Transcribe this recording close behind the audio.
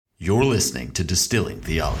You're listening to Distilling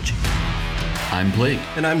Theology. I'm Blake.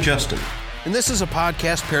 And I'm Justin. And this is a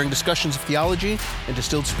podcast pairing discussions of theology and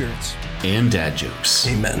distilled spirits. And dad jokes.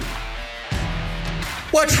 Amen.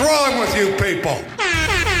 What's wrong with you people?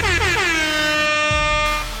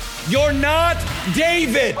 You're not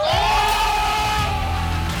David!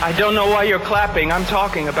 I don't know why you're clapping. I'm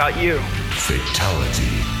talking about you. Fatality.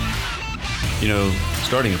 You know,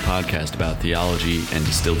 starting a podcast about theology and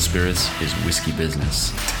distilled spirits is whiskey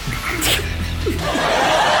business.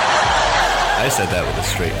 I said that with a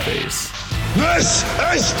straight face. This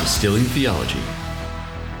is Distilling Theology.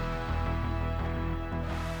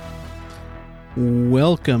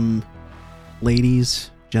 Welcome,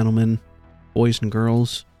 ladies, gentlemen, boys and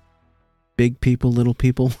girls, big people, little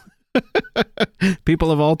people,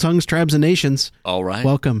 people of all tongues, tribes, and nations. All right.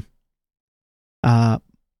 Welcome.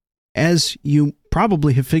 As you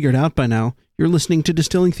probably have figured out by now, you're listening to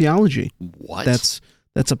Distilling Theology. What? That's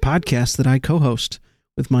a podcast that I co-host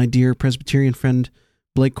with my dear Presbyterian friend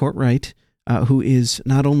Blake Courtwright, who is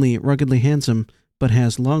not only ruggedly handsome, but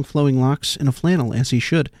has long flowing locks and a flannel, as he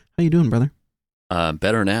should. How you doing, brother?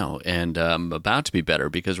 Better now, and about to be better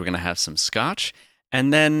because we're going to have some scotch,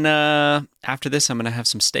 and then after this I'm going to have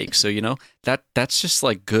some steak. So, you know, that's just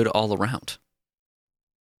like good all around.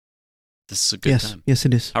 This is a good time. Yes,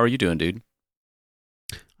 it is. How are you doing, dude?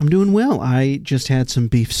 I'm doing well. I just had some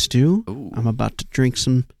beef stew. Ooh. I'm about to drink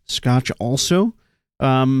some scotch also.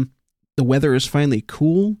 The weather is finally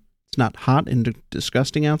cool. It's not hot and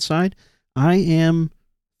disgusting outside. I am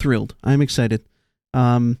thrilled. I'm excited.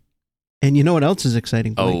 And you know what else is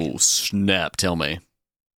exciting, Blake? Oh, snap. Tell me.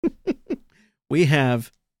 We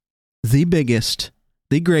have the biggest,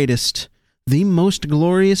 the greatest, the most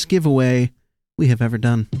glorious giveaway we have ever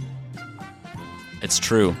done. It's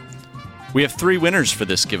true. We have 3 winners for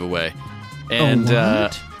this giveaway. And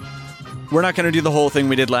we're not going to do the whole thing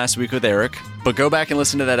we did last week with Eric, but go back and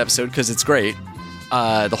listen to that episode because it's great.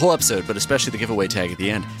 The whole episode, but especially the giveaway tag at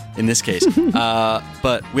the end, in this case.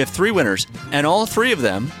 But we have 3 winners, and all 3 of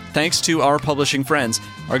them, thanks to our publishing friends,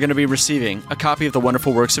 are going to be receiving a copy of The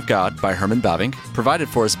Wonderful Works of God by Herman Bavinck, provided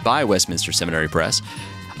for us by Westminster Seminary Press,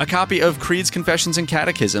 a copy of Creeds, Confessions, and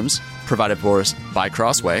Catechisms, provided for us by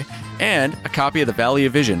Crossway, and a copy of The Valley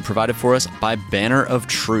of Vision, provided for us by Banner of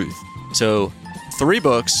Truth. So, 3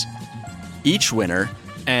 books, each winner,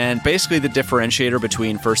 and basically the differentiator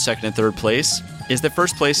between first, second, and third place is that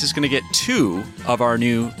first place is going to get 2 of our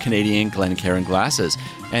new Canadian Glencairn glasses.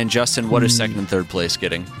 And Justin, what is second and third place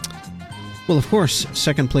getting? Well, of course,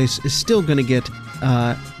 second place is still going to get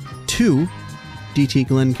 2 DT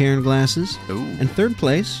Glencairn glasses. Ooh. And third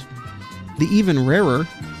place, the even rarer,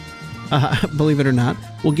 believe it or not,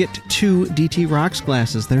 will get 2 DT Rocks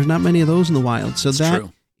glasses. There's not many of those in the wild, so that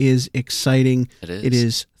true. Is exciting. It is. It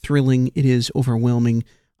is thrilling. It is overwhelming.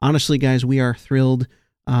 Honestly, guys, we are thrilled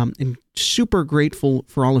and super grateful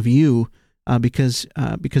for all of you because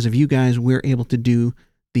of you guys, we're able to do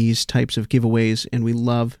these types of giveaways, and we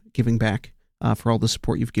love giving back for all the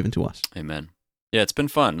support you've given to us. Amen. Yeah, it's been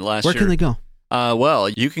fun. Where can they go? Well,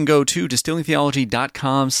 you can go to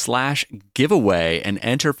distillingtheology.com/giveaway and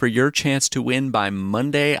enter for your chance to win by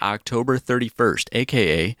Monday, October 31st,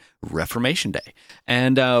 a.k.a. Reformation Day.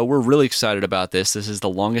 And we're really excited about this. This is the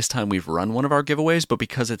longest time we've run one of our giveaways, but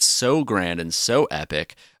because it's so grand and so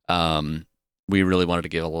epic, we really wanted to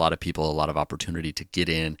give a lot of people a lot of opportunity to get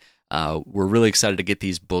in. We're really excited to get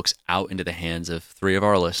these books out into the hands of 3 of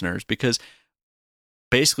our listeners because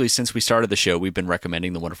basically, since we started the show, we've been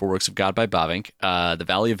recommending The Wonderful Works of God by Bavinck, The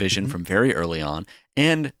Valley of Vision from very early on,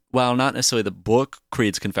 and while not necessarily the book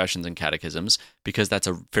Creeds, Confessions, and Catechisms, because that's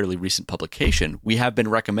a fairly recent publication, we have been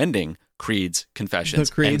recommending Creeds,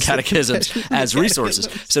 Confessions, and Catechisms as resources.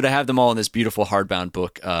 So to have them all in this beautiful hardbound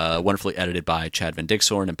book, wonderfully edited by Chad Van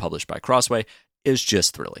Dixhorn and published by Crossway, is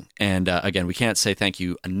just thrilling. And again, we can't say thank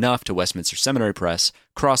you enough to Westminster Seminary Press,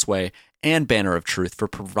 Crossway, and Banner of Truth for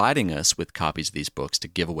providing us with copies of these books to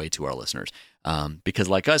give away to our listeners. Because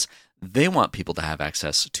like us, they want people to have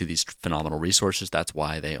access to these phenomenal resources. That's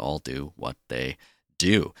why they all do what they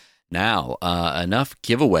do. Now, enough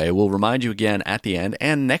giveaway. We'll remind you again at the end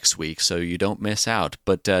and next week so you don't miss out.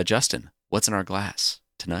 But Justin, what's in our glass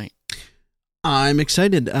tonight? I'm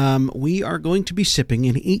excited. We are going to be sipping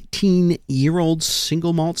an 18-year-old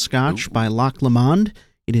single malt scotch by Loch Lomond.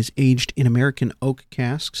 It is aged in American oak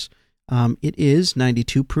casks. It is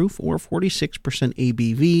 92 proof or 46%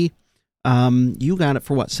 ABV. You got it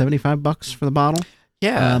for what, $75 for the bottle?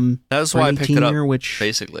 Yeah, that's why I picked it up.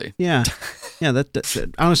 Basically, yeah.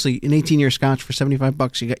 That honestly, an 18-year Scotch for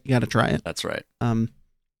 $75, you got to try it. That's right. And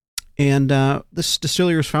this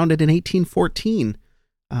distillery was founded in 1814.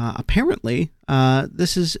 apparently,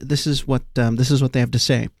 this is what they have to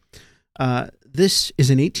say. This is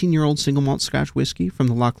an 18-year-old single malt Scotch whiskey from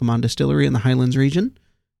the Loch Lomond Distillery in the Highlands region,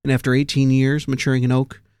 and after 18 years maturing in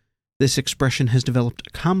oak, this expression has developed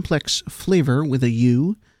a complex flavor with a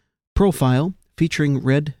U profile featuring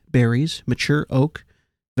red berries, mature oak,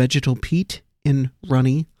 vegetal peat, and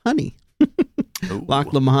runny honey.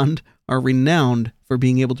 Loch Lomond are renowned for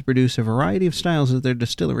being able to produce a variety of styles at their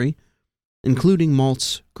distillery, including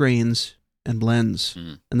malts, grains, and blends.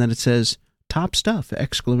 And then it says, top stuff,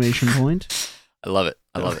 exclamation point. I love it.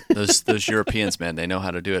 I love it. Those Europeans, man, they know how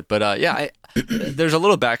to do it. But there's a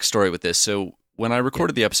little backstory with this. So when I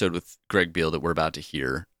recorded the episode with Greg Beal that we're about to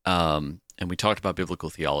hear, and we talked about biblical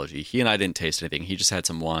theology, he and I didn't taste anything. He just had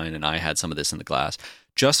some wine, and I had some of this in the glass.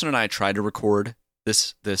 Justin and I tried to record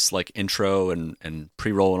this like intro and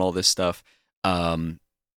pre-roll and all this stuff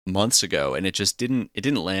months ago, and it just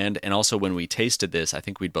didn't land. And also when we tasted this, I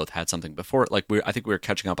think we'd both had something before. I think we were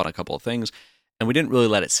catching up on a couple of things, and we didn't really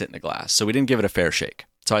let it sit in the glass, so we didn't give it a fair shake.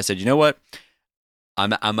 So I said, you know what?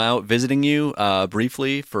 I'm out visiting you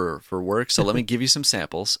briefly for work, so let me give you some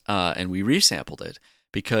samples, and we resampled it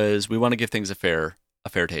because we want to give things a fair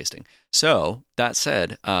tasting. So that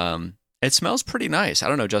said, it smells pretty nice. I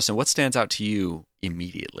don't know, Justin, what stands out to you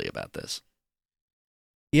immediately about this?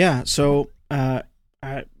 Yeah, so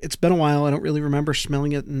it's been a while. I don't really remember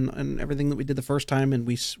smelling it and everything that we did the first time, and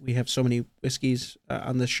we have so many whiskeys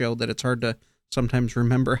on this show that it's hard to sometimes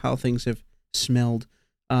remember how things have smelled.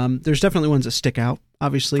 There's definitely ones that stick out,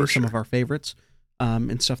 obviously, For some sure. of our favorites,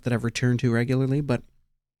 and stuff that I've returned to regularly, but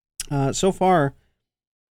so far,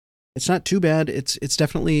 it's not too bad. It's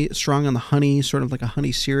definitely strong on the honey, sort of like a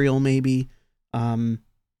honey cereal, maybe. Yeah,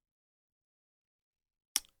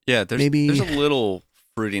 there's a little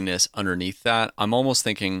fruitiness underneath that. I'm almost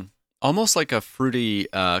thinking, almost like a fruity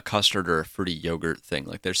custard or a fruity yogurt thing.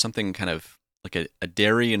 Like there's something kind of like a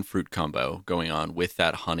dairy and fruit combo going on with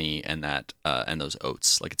that honey and that and those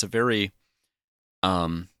oats. Like it's a very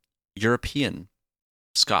European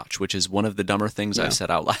Scotch, which is one of the dumber things I've said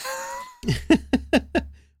out loud.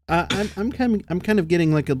 I'm kind of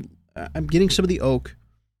getting I'm getting some of the oak.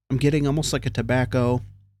 I'm getting almost like a tobacco,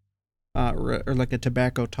 or like a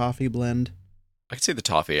tobacco toffee blend. I could say the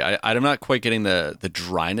toffee. I'm not quite getting the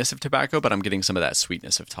dryness of tobacco, but I'm getting some of that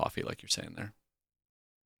sweetness of toffee, like you're saying there.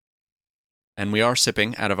 And we are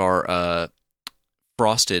sipping out of our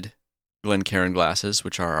frosted Glencairn glasses,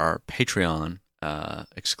 which are our Patreon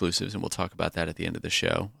exclusives, and we'll talk about that at the end of the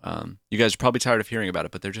show. You guys are probably tired of hearing about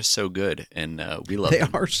it, but they're just so good, and we love them.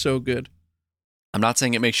 They are so good. I'm not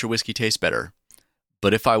saying it makes your whiskey taste better,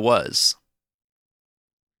 but if I was,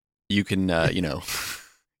 you can,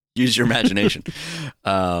 use your imagination.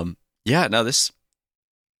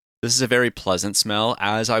 This is a very pleasant smell,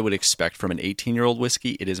 as I would expect from an 18-year-old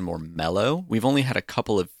whiskey. It is more mellow. We've only had a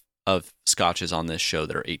couple of scotches on this show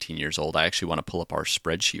that are 18 years old. I actually want to pull up our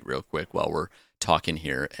spreadsheet real quick while we're talking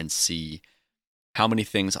here and see how many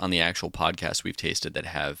things on the actual podcast we've tasted that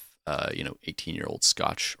have 18-year-old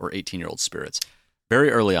Scotch or 18-year-old spirits.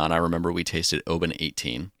 Very early on, I remember we tasted Oban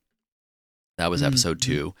 18. That was episode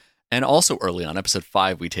 2. And also early on, episode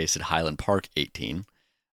 5, we tasted Highland Park 18.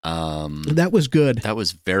 That was good. That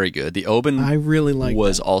was very good. The Oban I really liked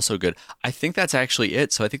was that. also good. I think that's actually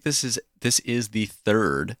it. So I think this is the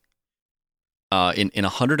third in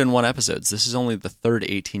 101 episodes. This is only the third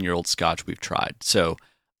 18-year-old Scotch we've tried. So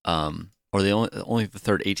or the only the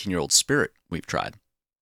third 18-year-old spirit we've tried.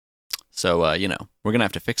 So we're gonna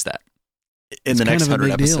have to fix that in the next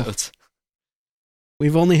 100 episodes.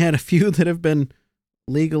 We've only had a few that have been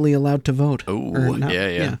legally allowed to vote. Oh,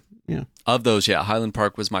 yeah. Of those, Highland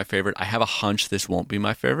Park was my favorite. I have a hunch this won't be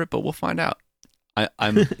my favorite, but we'll find out.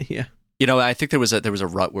 I'm yeah. I think there was a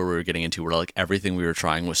rut where we were getting into where like everything we were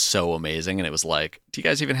trying was so amazing, and it was like, do you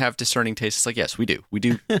guys even have discerning tastes? It's like, yes, we do.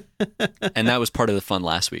 And that was part of the fun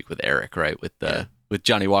last week with Eric, right? With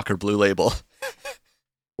Johnny Walker Blue Label.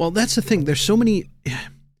 Well, that's the thing. There's so many.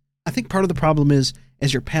 I think part of the problem is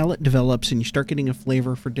as your palate develops and you start getting a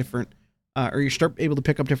flavor for different, or you start able to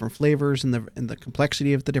pick up different flavors and the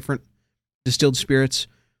complexity of the different distilled spirits.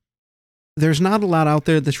 There's not a lot out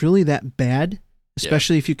there that's really that bad,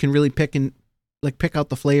 especially if you can really pick out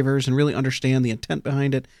the flavors and really understand the intent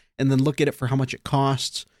behind it, and then look at it for how much it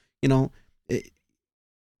costs.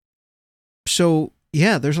 So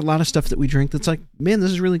yeah, there's a lot of stuff that we drink that's like, man, this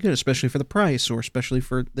is really good, especially for the price, or especially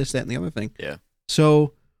for this, that, and the other thing. Yeah.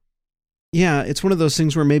 So yeah, it's one of those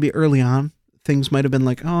things where maybe early on things might have been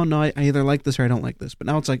like, oh no, I either like this or I don't like this. But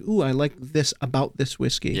now it's like, ooh, I like this about this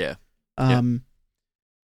whiskey. Yeah.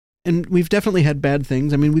 And we've definitely had bad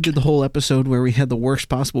things. I mean, we did the whole episode where we had the worst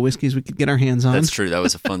possible whiskeys we could get our hands on. That's true. That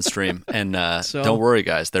was a fun stream. And don't worry,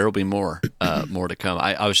 guys. There will be more to come.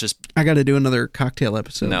 I got to do another cocktail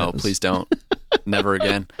episode. No, please don't. Never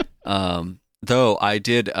again. Though I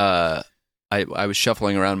did, I was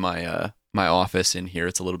shuffling around my office in here.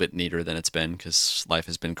 It's a little bit neater than it's been because life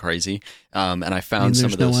has been crazy. And I found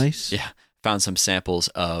some of those. No ice? Yeah. Found some samples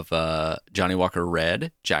of Johnny Walker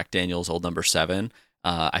Red, Jack Daniel's Old No. 7.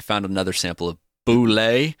 I found another sample of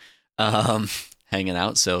Boulay hanging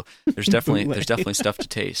out. So there's definitely stuff to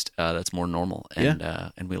taste that's more normal,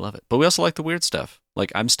 and we love it. But we also like the weird stuff.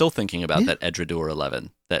 Like I'm still thinking about that Edradour 11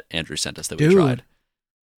 that Andrew sent us that we tried.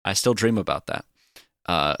 I still dream about that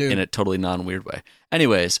in a totally non-weird way.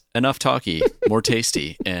 Anyways, enough talky, more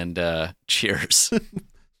tasty, and cheers.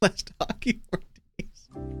 Less talky, more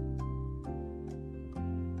tasty.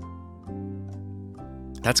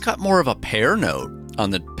 That's got more of a pear note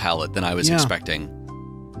on the palate than I was expecting.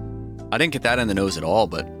 I didn't get that in the nose at all,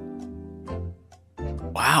 but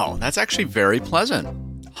wow, that's actually very pleasant.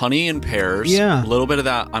 Honey and pears, a little bit of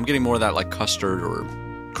that. I'm getting more of that like custard or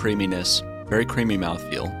creaminess, very creamy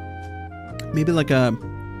mouthfeel. Maybe like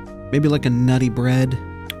a nutty bread.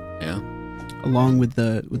 Yeah. Along with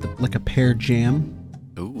the like a pear jam.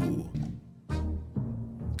 Ooh.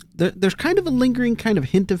 There's kind of a lingering kind of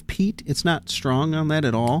hint of peat. It's not strong on that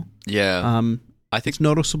at all. Yeah. I think it's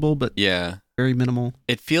noticeable, but very minimal.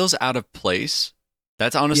 It feels out of place.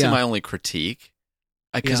 That's honestly my only critique.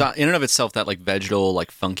 Because in and of itself, that like vegetal,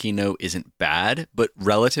 like funky note isn't bad, but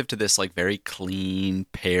relative to this like very clean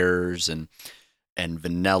pears and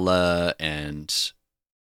vanilla and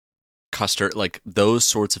custard, like those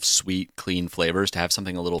sorts of sweet, clean flavors, to have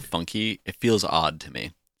something a little funky, it feels odd to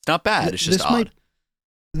me. It's not bad. It's just odd.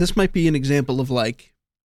 This might be an example of like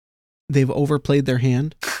they've overplayed their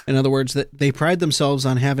hand. In other words, that they pride themselves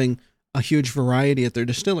on having a huge variety at their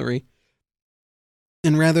distillery,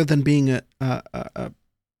 and rather than being they're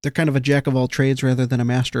kind of a jack of all trades rather than a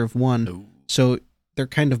master of one. Ooh. So they're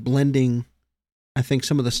kind of blending, I think,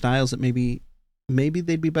 some of the styles that maybe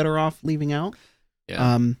they'd be better off leaving out.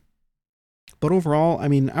 Yeah. But overall, I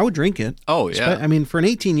mean, I would drink it. Oh, yeah. I mean, for an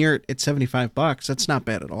 18-year at $75, that's not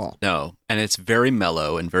bad at all. No, and it's very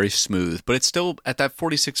mellow and very smooth, but it's still, at that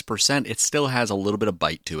 46%, it still has a little bit of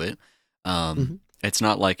bite to it. It's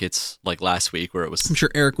not like it's like last week where it was... I'm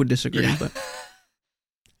sure Eric would disagree, but...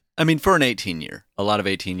 I mean, for an 18-year, a lot of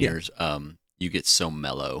 18 years, you get so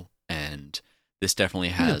mellow, and this definitely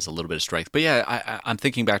has a little bit of strength. But yeah, I'm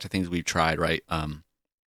thinking back to things we've tried, right?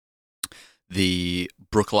 The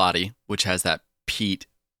Bruichladdich, which has that peat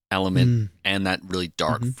element and that really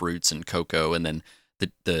dark fruits and cocoa, and then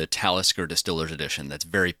the Talisker Distillers Edition that's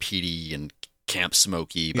very peaty and camp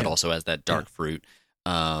smoky, but also has that dark fruit.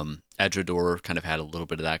 Edradour kind of had a little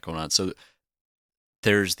bit of that going on. So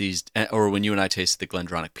there's these, or when you and I tasted the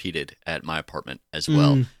Glendronach peated at my apartment as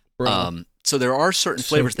well. So there are certain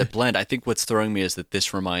flavors that blend. I think what's throwing me is that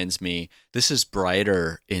this reminds me, this is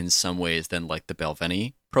brighter in some ways than like the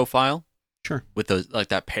Balvenie profile. Sure. With those, like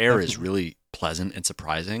that pear is really pleasant and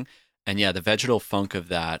surprising. And yeah, the vegetal funk of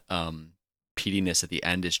that peatiness at the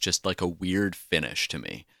end is just like a weird finish to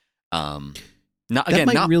me. Not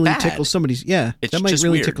really bad. Tickle somebody's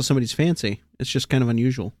tickle somebody's fancy. It's just kind of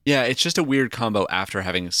unusual. Yeah, it's just a weird combo after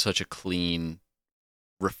having such a clean,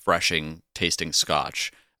 refreshing tasting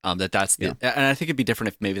scotch. And I think it'd be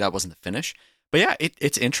different if maybe that wasn't the finish. But yeah,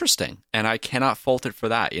 it's interesting, and I cannot fault it for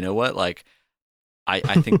that. You know what? Like, I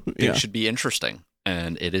think it should be interesting,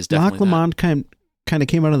 and it is definitely. Loch Lomond kind of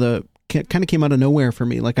came out of nowhere for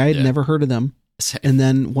me. Like I had never heard of them, and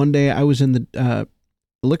then one day I was in the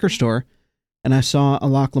liquor store, and I saw a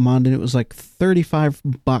Loch Lomond, and it was like $35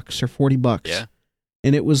 or $40. Yeah,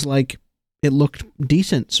 and it was like it looked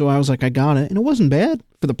decent, so I was like, I got it, and it wasn't bad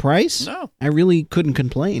for the price. No, I really couldn't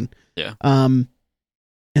complain. Yeah. And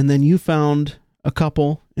then you found a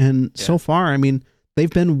couple, and so far, I mean, they've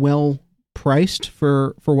been well priced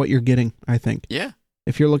for what you're getting, I think. Yeah.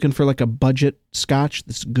 If you're looking for like a budget scotch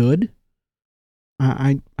that's good,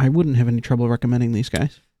 I wouldn't have any trouble recommending these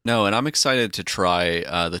guys. No, and I'm excited to try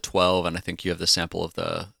the 12, and I think you have the sample of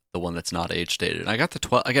the one that's not age dated. And I got the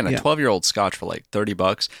 12, again, a 12-year-old scotch for like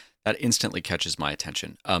 $30. That instantly catches my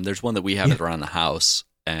attention. There's one that we have around the house,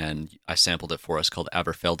 and I sampled it for us called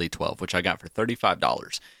Aberfeldy 12, which I got for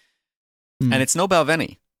 $35. And it's no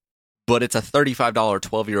Balvenie, but it's a $35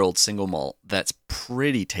 12-year-old single malt that's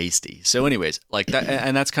pretty tasty. So anyways, like that,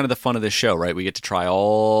 and that's kind of the fun of this show, right? We get to try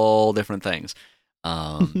all different things.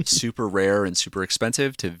 Super rare and super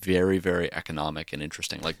expensive to very, very economic and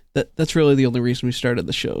interesting. Like that's really the only reason we started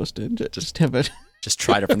the show, is to just have Just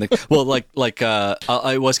tried it from the well,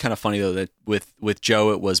 it was kind of funny though that with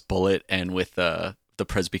Joe it was Bullet, and with the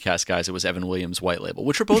Presbycast guys it was Evan Williams White Label,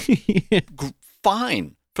 which are both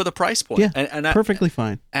fine for the price point. Yeah, and perfectly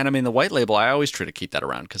fine. And I mean the White Label, I always try to keep that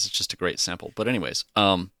around because it's just a great sample. But anyways,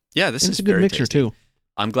 this is a good very mixer tasty. too.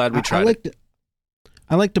 I'm glad we tried it.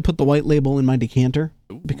 I like to put the White Label in my decanter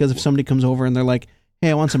because if somebody comes over and they're like,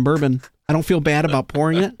 "Hey, I want some bourbon," I don't feel bad about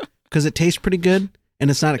pouring it because it tastes pretty good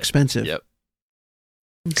and it's not expensive. Yep.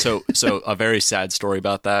 So a very sad story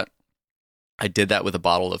about that. I did that with a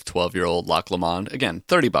bottle of 12-year-old Lac Lemande. Again,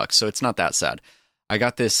 $30, so it's not that sad. I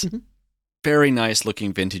got this very nice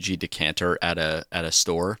looking vintagey decanter at a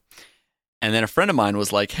store. And then a friend of mine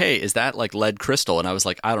was like, "Hey, is that like lead crystal?" And I was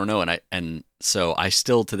like, "I don't know." And so I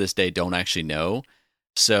still to this day don't actually know.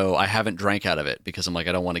 So I haven't drank out of it because I'm like,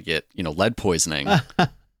 I don't want to get, lead poisoning.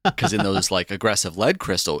 Because in those like aggressive lead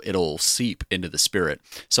crystal, it'll seep into the spirit.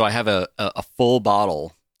 So I have a full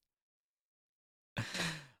bottle,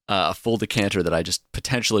 a full decanter that I just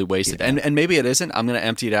potentially wasted. Yeah. And maybe it isn't. I'm going to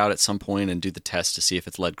empty it out at some point and do the test to see if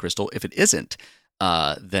it's lead crystal. If it isn't,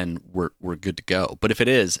 then we're good to go. But if it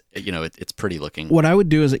is, it's pretty looking. What I would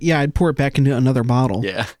do is, I'd pour it back into another bottle.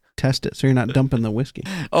 Yeah. Test it so you're not dumping the whiskey.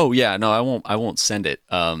 Oh yeah, no, I won't send it.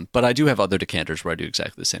 But I do have other decanters where I do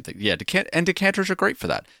exactly the same thing. Yeah, decanters are great for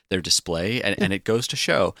that. They're display, and it goes to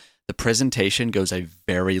show the presentation goes a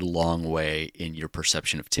very long way in your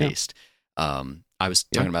perception of taste. I was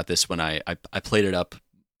talking about this when I plated up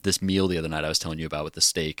this meal the other night I was telling you about with the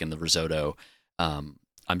steak and the risotto. I'm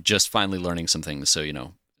just finally learning some things,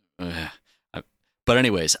 so but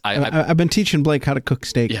anyways, I've been teaching Blake how to cook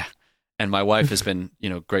steak. Yeah. And my wife has been,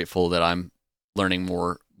 grateful that I'm learning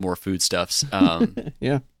more foodstuffs.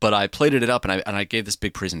 Yeah. But I plated it up and I gave this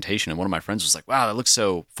big presentation, and one of my friends was like, "Wow, that looks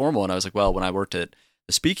so formal." And I was like, "Well, when I worked at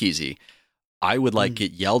the Speakeasy, I would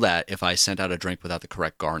get yelled at if I sent out a drink without the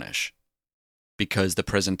correct garnish, because the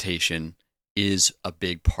presentation is a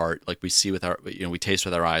big part. Like we see with our, we taste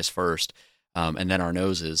with our eyes first, and then our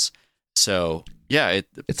noses. So yeah,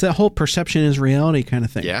 it's that whole perception is reality kind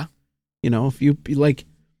of thing. Yeah. If you like.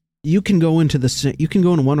 You can go into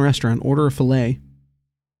one restaurant, order a filet,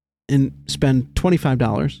 and spend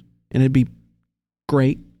 $25, and it'd be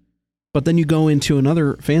great. But then you go into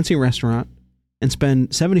another fancy restaurant and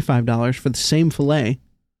spend $75 for the same filet,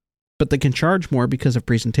 but they can charge more because of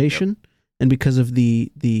presentation and because of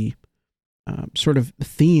the sort of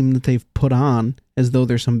theme that they've put on, as though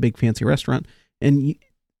there's some big fancy restaurant. And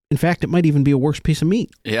in fact, it might even be a worse piece of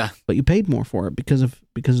meat. Yeah. But you paid more for it because of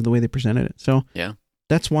the way they presented it. So yeah.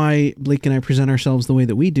 That's why Blake and I present ourselves the way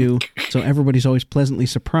that we do, so everybody's always pleasantly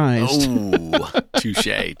surprised. Oh, touche.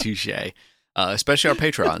 Especially our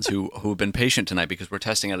patrons who have been patient tonight, because we're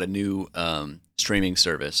testing out a new streaming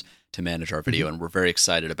service to manage our video, and we're very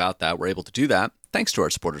excited about that. We're able to do that thanks to our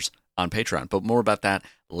supporters on Patreon, but more about that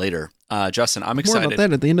later. Justin, I'm excited. More about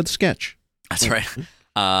that at the end of the sketch. That's right.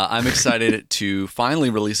 I'm excited to finally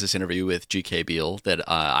release this interview with G.K. Beale that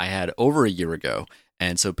I had over a year ago.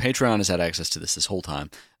 And so Patreon has had access to this whole time.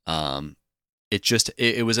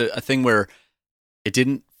 It was a thing where it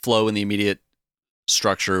didn't flow in the immediate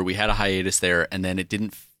structure. We had a hiatus there, and then it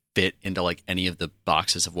didn't fit into like any of the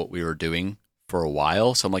boxes of what we were doing for a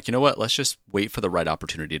while. So I'm like, you know what? Let's just wait for the right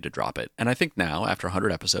opportunity to drop it. And I think now, after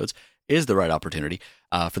 100 episodes, is the right opportunity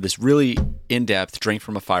for this really in-depth Drink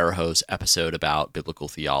from a Fire Hose episode about biblical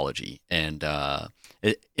theology. And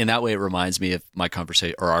in that way, it reminds me of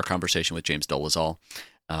our conversation with James Dolezal,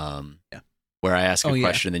 where I ask a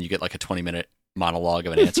question and then you get like a 20-minute monologue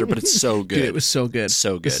of an answer, but it's so good. Dude, it was so good.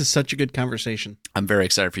 So good. This is such a good conversation. I'm very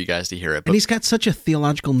excited for you guys to hear it. And he's got such a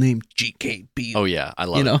theological name, G.K. Beale. Oh yeah, I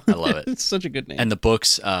love it. I love it. It's such a good name. And the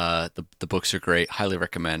books, the books are great. Highly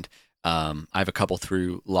recommend. I have a couple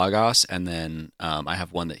through Logos, and then I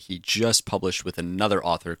have one that he just published with another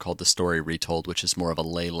author called The Story Retold, which is more of a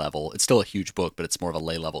lay level. It's still a huge book, but it's more of a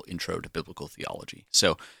lay level intro to biblical theology.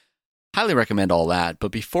 So highly recommend all that.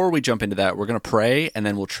 But before we jump into that, we're going to pray, and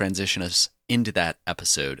then we'll transition us into that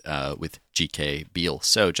episode with G.K. Beale.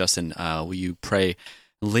 So Justin, will you pray,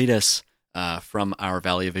 lead us from our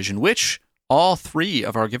Valley of Vision, which all three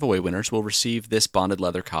of our giveaway winners will receive this bonded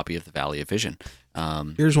leather copy of the Valley of Vision.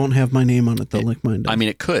 Yours won't have my name on it, though, like mine does. I mean,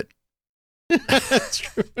 it could. That's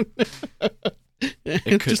true.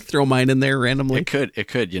 It could. Just throw mine in there randomly. It could,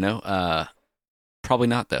 probably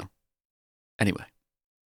not, though. Anyway.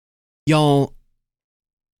 Y'all,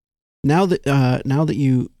 now that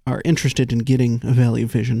you are interested in getting a Valley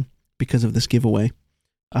of Vision because of this giveaway,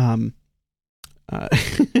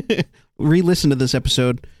 re-listen to this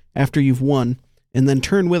episode after you've won, and then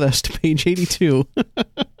turn with us to page 82.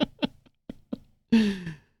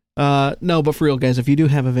 No, but for real, guys, if you do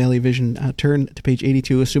have a Valley Vision, turn to page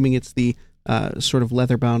 82, assuming it's the sort of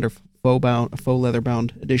leather-bound or faux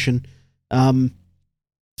leather-bound edition. The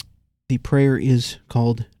prayer is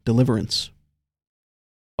called Deliverance.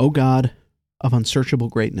 O God of unsearchable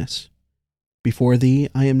greatness, before thee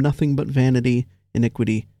I am nothing but vanity,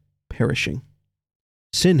 iniquity, perishing.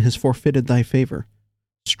 Sin has forfeited thy favor,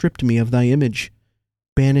 stripped me of thy image,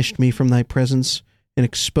 banished me from thy presence, and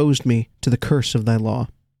exposed me to the curse of thy law.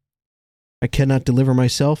 I cannot deliver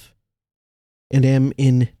myself, and am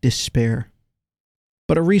in despair.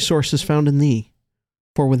 But a resource is found in thee,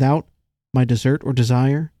 for without my desert or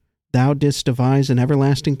desire, thou didst devise an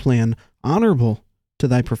everlasting plan, honorable to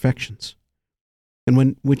thy perfections,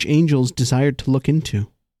 and which angels desired to look into.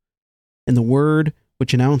 And the word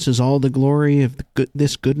which announces all the glory of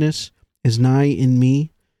this goodness is nigh in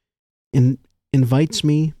me, and invites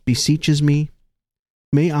me, beseeches me.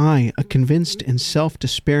 May I, a convinced and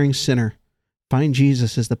self-despairing sinner, find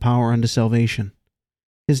Jesus as the power unto salvation,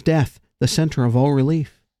 his death the center of all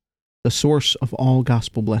relief, the source of all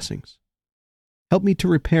gospel blessings. Help me to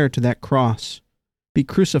repair to that cross, be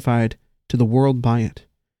crucified to the world by it,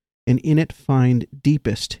 and in it find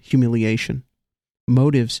deepest humiliation,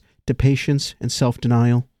 motives to patience and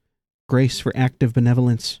self-denial, grace for active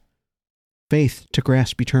benevolence, faith to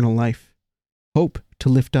grasp eternal life, hope to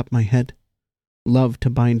lift up my head, love to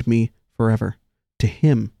bind me forever to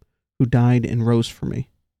him who died and rose for me.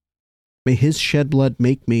 May his shed blood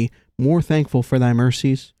make me more thankful for thy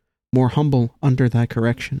mercies, more humble under thy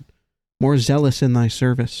correction, more zealous in thy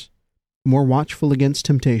service, more watchful against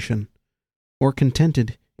temptation, more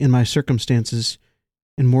contented in my circumstances,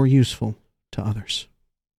 and more useful to others.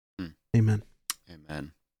 Amen.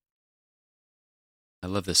 Amen. I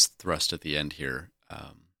love this thrust at the end here.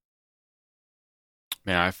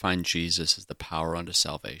 May I find Jesus as the power unto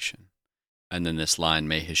salvation. And then this line,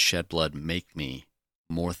 may his shed blood make me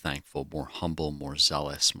more thankful, more humble, more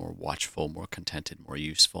zealous, more watchful, more contented, more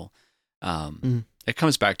useful. It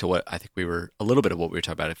comes back to what I think a little bit of what we were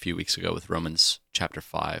talking about a few weeks ago with Romans chapter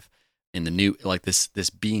 5, in the new, like this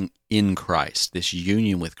being in Christ, this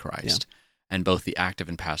union with Christ, and both the active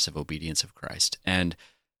and passive obedience of Christ. And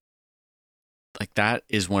like that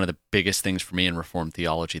is one of the biggest things for me in Reformed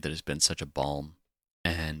theology that has been such a balm.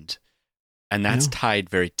 And that's tied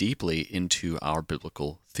very deeply into our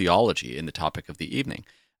biblical theology in the topic of the evening.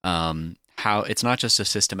 How it's not just a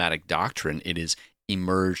systematic doctrine, it is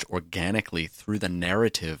emerged organically through the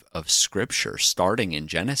narrative of Scripture, starting in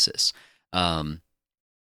Genesis. Right?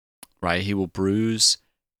 He will bruise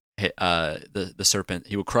the serpent.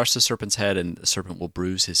 He will crush the serpent's head, and the serpent will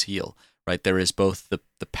bruise his heel. Right? There is both the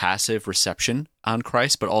passive reception on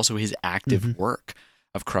Christ, but also his active work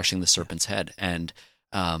of crushing the serpent's head. And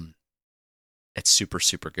it's super,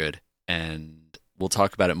 super good. And we'll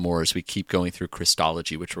talk about it more as we keep going through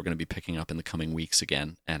Christology, which we're going to be picking up in the coming weeks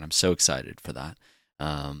again. And I'm so excited for that.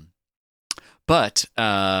 But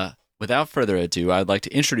without further ado, I'd like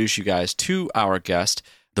to introduce you guys to our guest,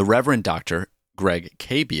 the Reverend Dr. Greg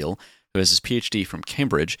K. Beale, who has his PhD from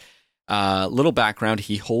Cambridge. Little background,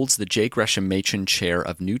 he holds the J. Gresham Machen Chair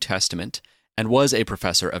of New Testament and was a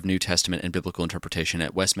professor of New Testament and Biblical Interpretation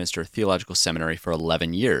at Westminster Theological Seminary for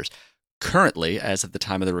 11 years. Currently, as of the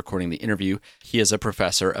time of the recording of the interview, he is a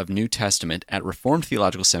professor of New Testament at Reformed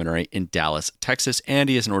Theological Seminary in Dallas, Texas, and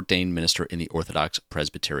he is an ordained minister in the Orthodox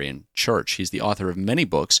Presbyterian Church. He's the author of many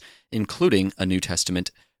books, including A New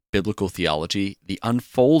Testament Biblical Theology, The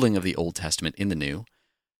Unfolding of the Old Testament in the New,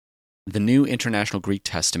 the New International Greek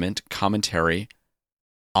Testament Commentary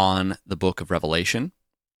on the Book of Revelation,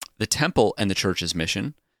 The Temple and the Church's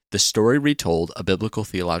Mission, The Story Retold, A Biblical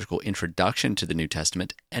Theological Introduction to the New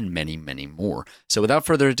Testament, and many, many more. So without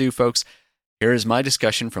further ado, folks, here is my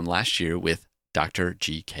discussion from last year with Dr.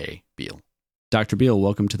 G.K. Beale. Dr. Beale,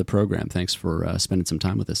 welcome to the program. Thanks for spending some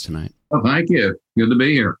time with us tonight. Oh, thank you. Good to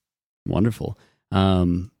be here. Wonderful.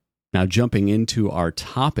 Now, jumping into our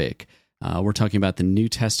topic, we're talking about the New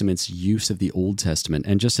Testament's use of the Old Testament.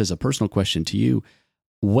 And just as a personal question to you,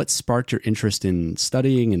 what sparked your interest in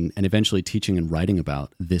studying and eventually teaching and writing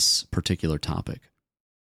about this particular topic?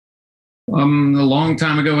 A long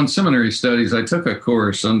time ago in seminary studies, I took a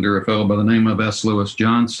course under a fellow by the name of S. Lewis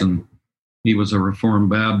Johnson. He was a Reformed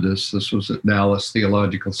Baptist. This was at Dallas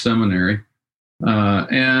Theological Seminary.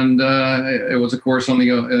 And it was a course on the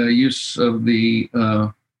use of the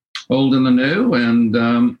Old and the New,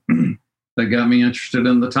 and that got me interested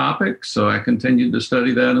in the topic. So I continued to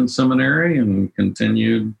study that in seminary and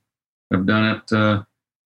I've done it for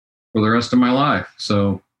the rest of my life.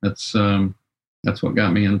 So that's what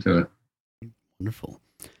got me into it. Wonderful.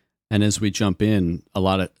 And as we jump in,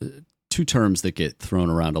 two terms that get thrown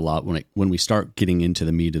around a lot when we start getting into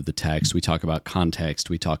the meat of the text. We talk about context,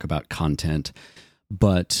 we talk about content,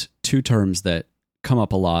 but two terms that come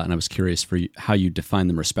up a lot, and I was curious for you, how you define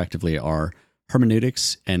them respectively, are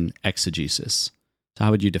hermeneutics and exegesis. So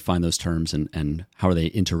how would you define those terms, and how are they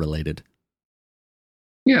interrelated?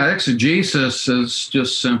 Yeah, exegesis is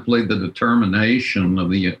just simply the determination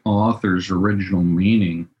of the author's original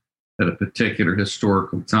meaning at a particular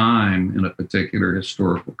historical time in a particular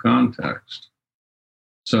historical context.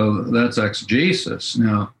 So that's exegesis.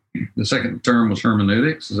 Now, the second term was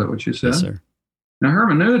hermeneutics. Is that what you said? Yes, sir. Now,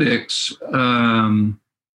 hermeneutics,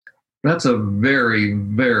 that's a very,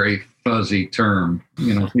 very fuzzy term.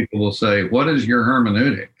 People will say, what is your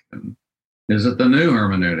hermeneutic? And is it the new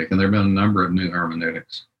hermeneutic? And there have been a number of new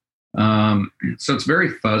hermeneutics. So it's very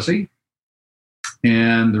fuzzy.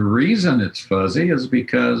 And the reason it's fuzzy is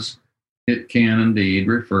because it can indeed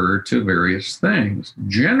refer to various things.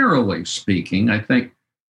 Generally speaking, I think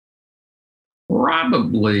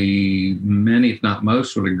probably many, if not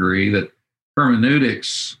most, would agree that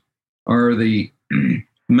hermeneutics are the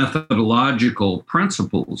methodological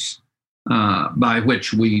principles by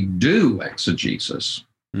which we do exegesis.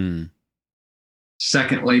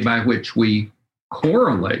 Secondly, by which we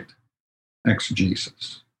correlate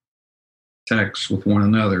exegesis, texts with one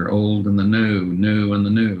another, old and the new, new and the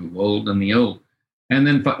new, old and the old. And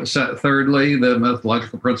then thirdly, the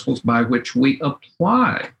methodological principles by which we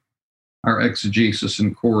apply our exegesis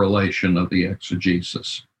and correlation of the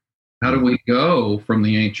exegesis. How do we go from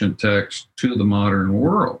the ancient text to the modern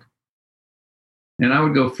world? And I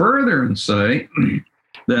would go further and say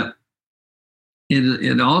that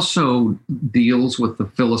it also deals with the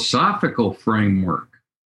philosophical framework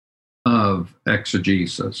of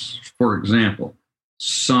exegesis. For example,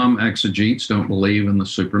 some exegetes don't believe in the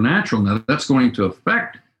supernatural. Now, that's going to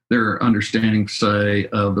affect their understanding, say,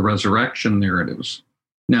 of the resurrection narratives.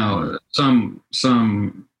 Now, some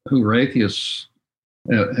who are atheists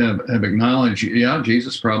have acknowledged, yeah,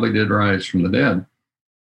 Jesus probably did rise from the dead,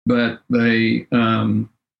 but they don't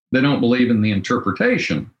believe in the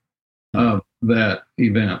interpretation of that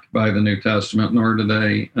event by the New Testament, nor do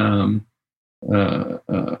they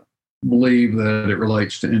believe that it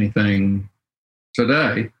relates to anything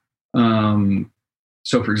today.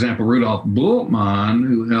 So, for example, Rudolf Bultmann,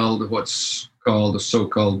 who held what's called the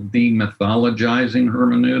so-called demythologizing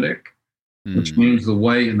hermeneutic, which means the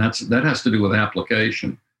way, and that has to do with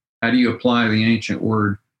application. How do you apply the ancient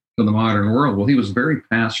word to the modern world? Well, he was very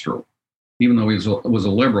pastoral, even though he was a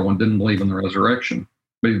liberal and didn't believe in the resurrection,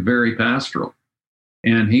 but he was very pastoral.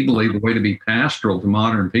 And he believed the way to be pastoral to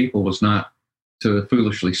modern people was not to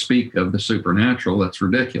foolishly speak of the supernatural. That's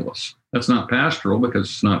ridiculous. That's not pastoral because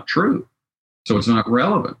it's not true. So it's not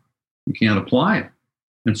relevant. You can't apply it.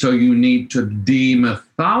 And so you need to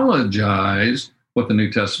demythologize what the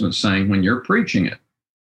New Testament is saying when you're preaching it.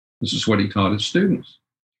 This is what he taught his students.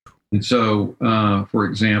 And so, for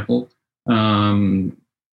example, the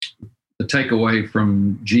takeaway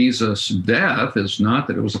from Jesus' death is not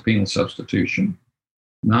that it was a penal substitution,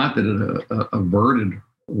 not that it averted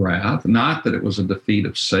wrath, not that it was a defeat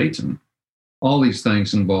of Satan. All these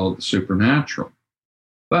things involve the supernatural.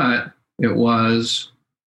 But it was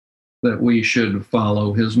that we should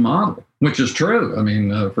follow his model, which is true. I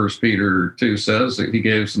mean, 1 Peter 2 says that he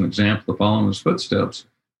gave us an example to follow in his footsteps.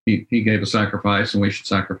 He gave a sacrifice, and we should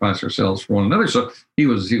sacrifice ourselves for one another. So he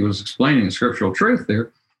was explaining the scriptural truth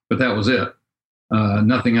there, but that was it.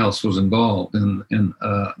 Nothing else was involved in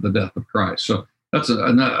the death of Christ. So that's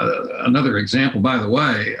another example, by the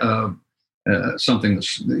way, of something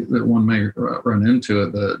that one may run into,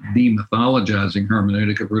 the demythologizing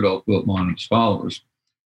hermeneutic of Rudolf Bultmann and his followers.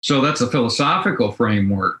 So that's a philosophical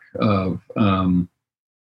framework of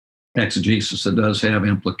exegesis that does have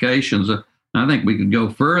implications. I think we could go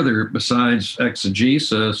further besides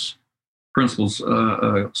exegesis, principles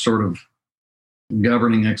sort of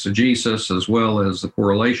governing exegesis, as well as the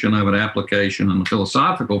correlation of it, application, and the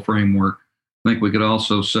philosophical framework. I think we could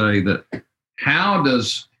also say that how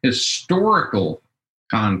does historical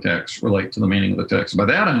context relate to the meaning of the text? By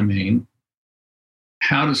that I mean,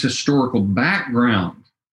 how does historical background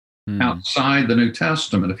outside the New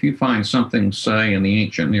Testament, if you find something, say, in the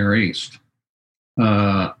ancient Near East,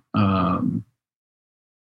 how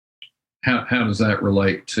does that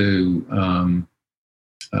relate to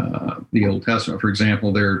the Old Testament? For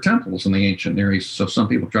example, there are temples in the ancient Near East. So some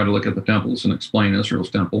people try to look at the temples and explain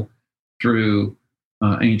Israel's temple through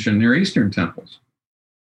ancient Near Eastern temples.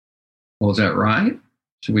 Well, is that right?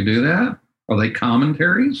 Should we do that? Are they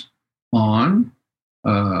commentaries on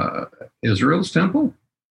Israel's temple?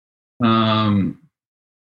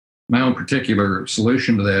 my own particular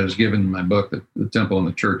solution to that is given in my book, The Temple and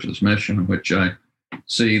the Church's Mission, in which I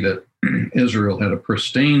see that Israel had a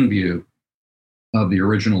pristine view of the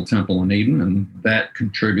original temple in Eden, and that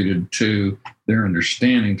contributed to their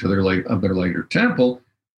understanding of their later temple.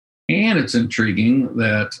 And it's intriguing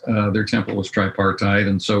that their temple was tripartite,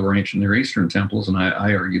 and so were ancient Near Eastern temples. And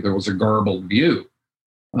I argue there was a garbled view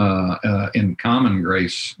in common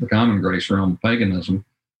grace, the common grace realm of paganism,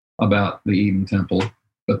 about the Eden temple,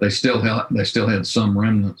 but they still had some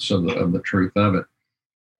remnants of the truth of it.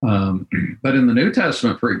 But in the New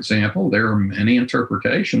Testament, for example, there are many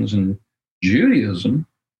interpretations in Judaism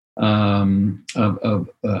in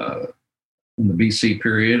the BC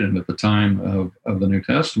period and at the time of the New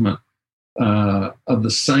Testament of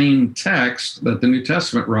the same text that the New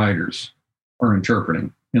Testament writers are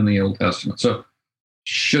interpreting in the Old Testament. So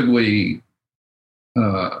should we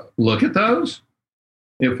look at those?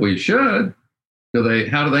 If we should,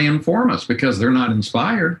 how do they inform us? Because they're not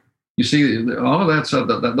inspired. You see, all of that stuff,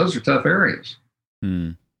 those are tough areas.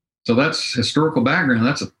 So that's historical background.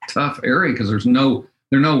 That's a tough area because there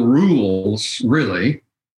are no rules really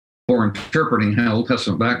for interpreting how Old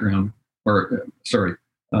Testament background,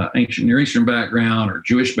 ancient Near Eastern background or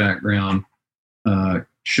Jewish background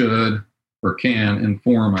should or can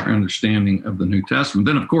inform our understanding of the New Testament.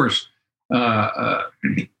 Then, of course,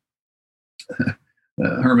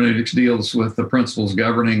 hermeneutics deals with the principles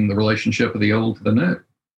governing the relationship of the Old to the New,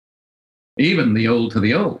 even the Old to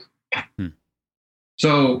the Old.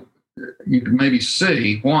 So you can maybe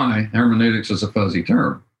see why hermeneutics is a fuzzy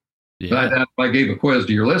term. Yeah. If I gave a quiz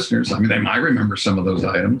to your listeners, I mean, they might remember some of those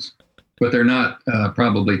items, but they're not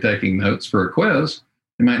probably taking notes for a quiz.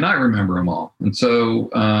 They might not remember them all. And so,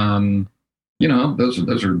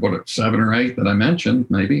 those are what, 7 or 8 that I mentioned,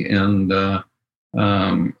 maybe. And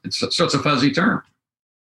it's a fuzzy term.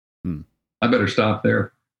 I better stop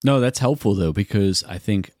there. No, that's helpful, though, because I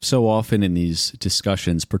think so often in these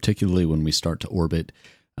discussions, particularly when we start to orbit,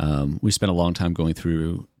 we spend a long time going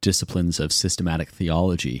through disciplines of systematic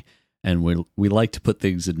theology, and we like to put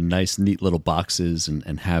things in nice, neat little boxes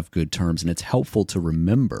and have good terms. And it's helpful to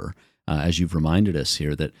remember, as you've reminded us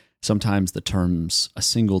here, that sometimes a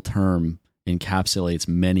single term encapsulates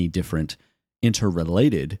many different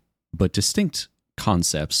interrelated but distinct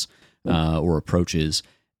concepts or approaches.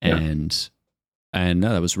 Yeah. And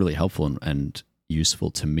no, that was really helpful and useful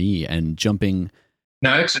to me. And jumping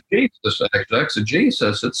now, exegesis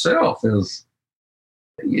itself is,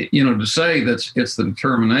 to say that it's the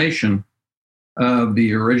determination of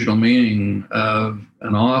the original meaning of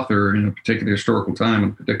an author in a particular historical time, in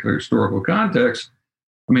a particular historical context.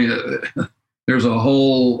 I mean, there's a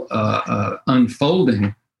whole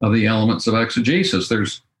unfolding of the elements of exegesis.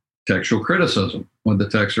 There's textual criticism, what the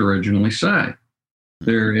text originally say.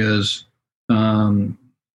 There is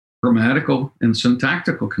grammatical and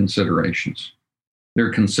syntactical considerations. There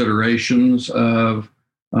are considerations of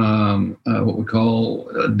what we call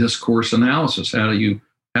discourse analysis. How do you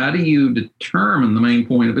determine the main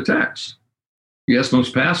point of a text? You ask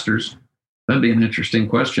most pastors, that'd be an interesting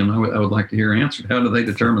question. I would like to hear answered. How do they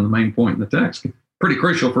determine the main point in the text? Pretty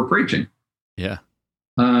crucial for preaching. Yeah.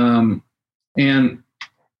 And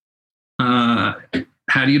how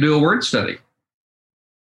do you do a word study?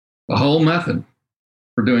 The whole method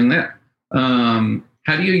for doing that.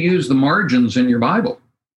 How do you use the margins in your Bible?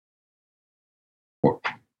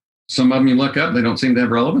 Some of them you look up, they don't seem to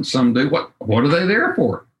have relevance. Some do. What are they there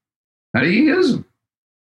for? How do you use them?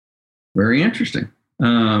 Very interesting.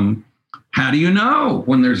 How do you know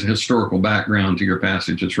when there's a historical background to your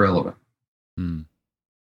passage that's relevant? And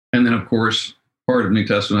then, of course, part of New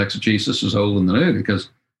Testament exegesis is Old and the New, because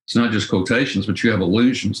it's not just quotations, but you have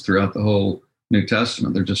allusions throughout the whole New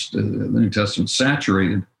Testament. They're just the New Testament's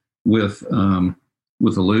saturated with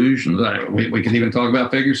allusions. We can even talk about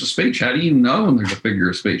figures of speech. How do you know when there's a figure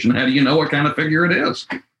of speech, and how do you know what kind of figure it is?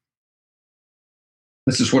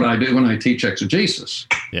 This is what I do when I teach exegesis.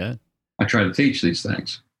 Yeah, I try to teach these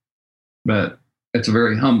things, but it's a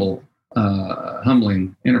very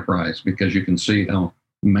humbling enterprise, because you can see how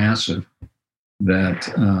massive that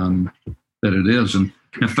it is. And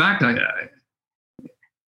in fact,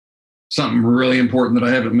 something really important that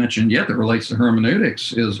I haven't mentioned yet that relates to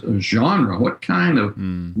hermeneutics is genre. What kind of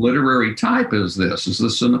literary type is this? Is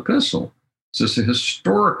this an epistle? Is this a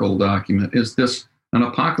historical document? Is this an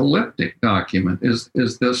apocalyptic document? Is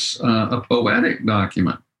this a poetic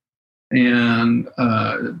document? And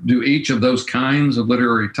do each of those kinds of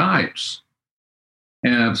literary types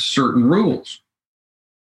have certain rules?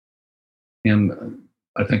 And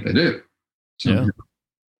I think they do.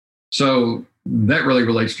 So that really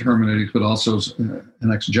relates to hermeneutics, but also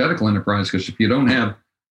an exegetical enterprise, because if you don't have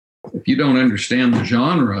if you don't understand the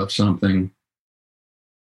genre of something,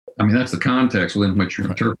 I mean, that's the context within which you're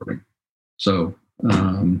interpreting. So,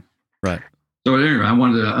 right. So anyway, I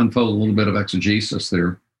wanted to unfold a little bit of exegesis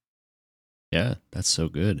there. Yeah, that's so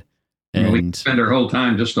good. And we spend our whole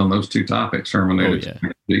time just on those two topics, hermeneutics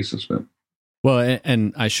and exegesis. But. Well,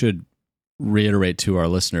 and I should reiterate to our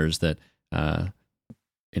listeners that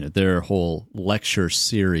their whole lecture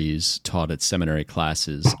series taught at seminary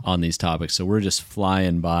classes on these topics. So we're just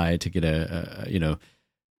flying by to get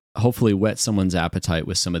hopefully whet someone's appetite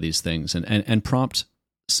with some of these things and prompt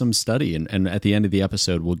some study. And at the end of the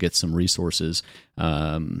episode, we'll get some resources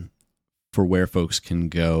for where folks can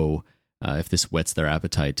go if this whets their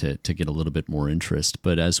appetite to get a little bit more interest.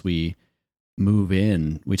 But as we move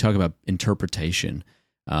in, we talk about interpretation.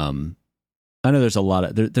 I know there's a lot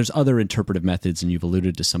of there's other interpretive methods, and you've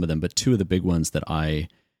alluded to some of them, but two of the big ones that I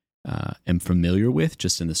am familiar with,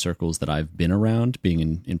 just in the circles that I've been around,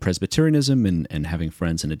 being in Presbyterianism and having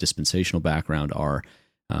friends in a dispensational background, are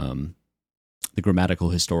the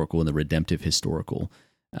grammatical historical and the redemptive historical.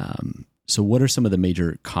 So what are some of the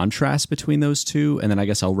major contrasts between those two? And then I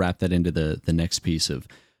guess I'll wrap that into the next piece of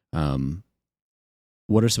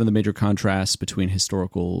what are some of the major contrasts between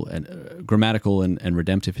historical and grammatical and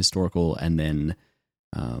redemptive historical, and then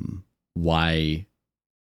why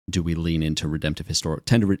do we lean into redemptive historical?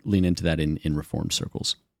 Tend to lean into that in Reformed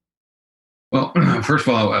circles. Well, first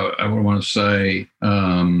of all, I would want to say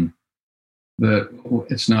that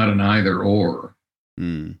it's not an either or,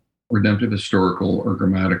 redemptive historical or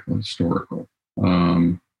grammatical historical.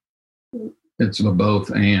 It's a both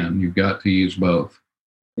and. You've got to use both.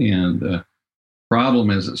 And problem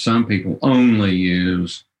is that some people only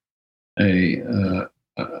use a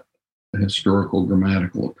historical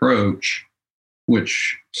grammatical approach,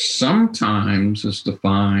 which sometimes is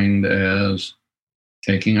defined as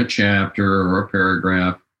taking a chapter or a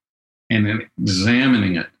paragraph and then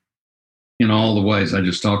examining it in all the ways I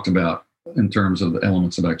just talked about in terms of the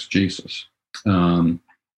elements of exegesis.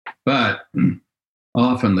 But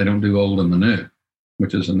often they don't do old and the new,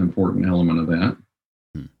 which is an important element of that.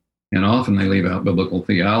 And often they leave out biblical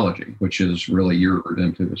theology, which is really your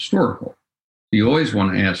redemptive historical. You always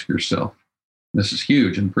want to ask yourself, this is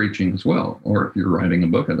huge in preaching as well, or if you're writing a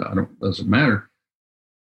book about it, doesn't matter.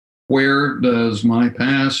 Where does my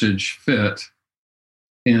passage fit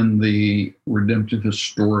in the redemptive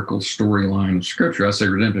historical storyline of Scripture? I say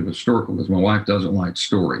redemptive historical because my wife doesn't like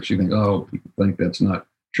stories. She thinks, oh, people think that's not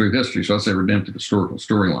true history. So I say redemptive historical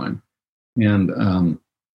storyline. And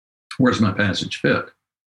where's my passage fit?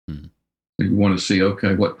 So you want to see,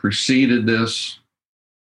 okay, what preceded this,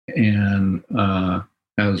 and how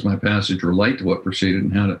does my passage relate to what preceded,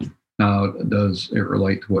 and how does it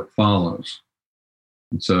relate to what follows?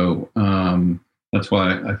 And so that's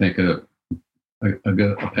why I think a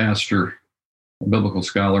pastor, a biblical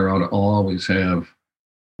scholar, ought to always have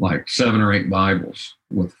like 7 or 8 Bibles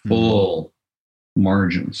with full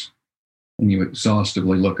margins, and you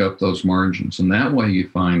exhaustively look up those margins, and that way you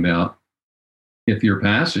find out if your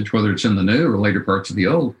passage, whether it's in the New or later parts of the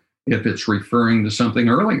Old, if it's referring to something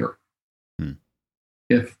earlier.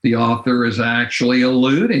 If the author is actually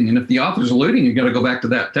alluding, and if the author's alluding, you've got to go back to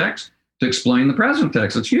that text to explain the present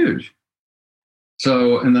text. It's huge.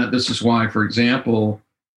 So, and that this is why, for example,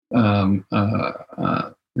 in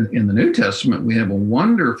the New Testament, we have a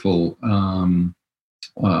wonderful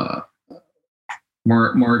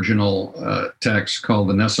marginal text called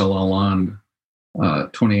the Nessa Lalande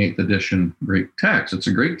 28th edition Greek text. It's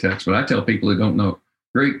a Greek text, but I tell people who don't know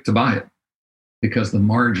Greek to buy it because the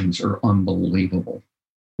margins are unbelievable.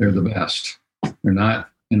 They're the best. They're not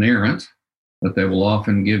inerrant, but they will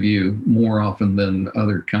often give you, more often than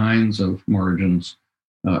other kinds of margins,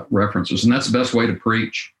 references. And that's the best way to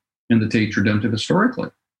preach and to teach redemptive historically.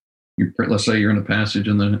 Let's say you're in a passage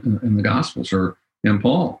in the Gospels or in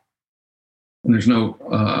Paul, and there's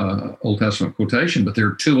no Old Testament quotation, but there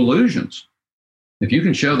are 2 allusions. If you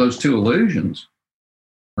can show those 2 allusions,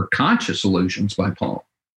 or conscious allusions by Paul,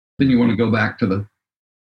 then you want to go back to the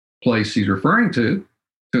place he's referring to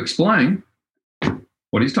explain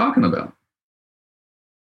what he's talking about.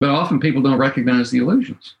 But often people don't recognize the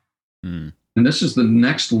allusions. And this is the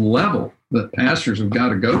next level that pastors have got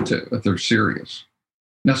to go to if they're serious.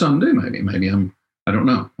 Now, some do, maybe I don't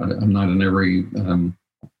know. I'm not in every,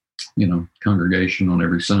 congregation on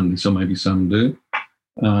every Sunday, so maybe some do.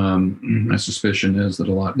 My suspicion is that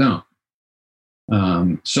a lot don't.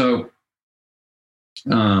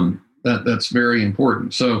 That's very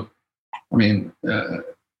important. So, I mean,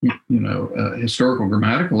 historical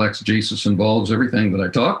grammatical exegesis involves everything that I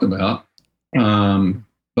talked about,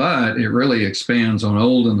 but it really expands on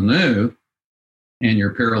old and the new, and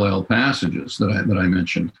your parallel passages that I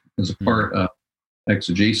mentioned as a part of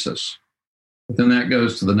exegesis. But then that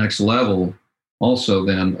goes to the next level also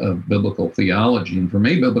then of biblical theology. And for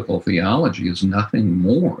me, biblical theology is nothing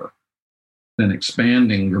more than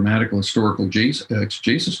expanding grammatical historical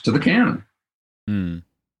exegesis to the canon.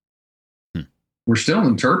 We're still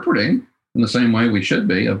interpreting in the same way we should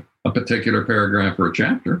be a particular paragraph or a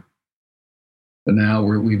chapter. But now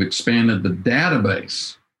we've expanded the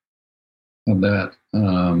database of that,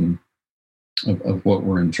 of what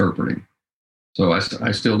we're interpreting. So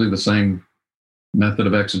I still do the same method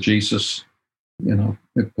of exegesis. You know,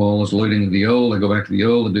 if Paul is alluding to the Old, I go back to the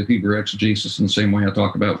Old and do Hebrew exegesis in the same way I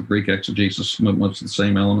talk about the Greek exegesis. Most of the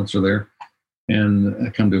same elements are there. And I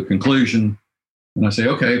come to a conclusion and I say,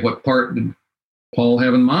 okay, what part did Paul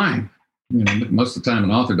have in mind? You know, most of the time an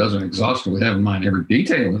author doesn't exhaustively have in mind every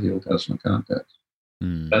detail of the Old Testament context.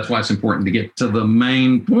 That's why it's important to get to the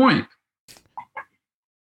main point.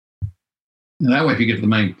 And that way, if you get to the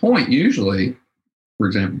main point, usually, for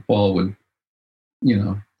example, Paul would, you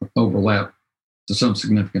know, overlap to some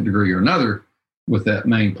significant degree or another with that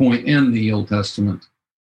main point in the Old Testament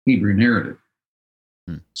Hebrew narrative.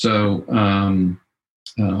 So,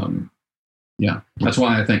 yeah, that's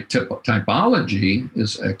why I think typology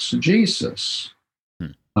is exegesis.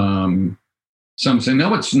 Some say,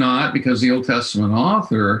 no, it's not, because the Old Testament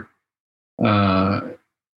author,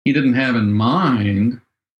 he didn't have in mind.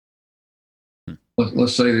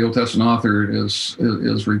 Let's say the Old Testament author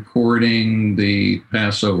is recording the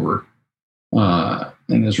Passover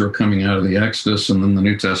and Israel coming out of the Exodus, and then the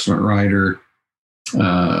New Testament writer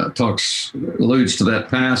alludes to that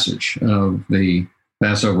passage of the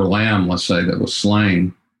Passover lamb, let's say, that was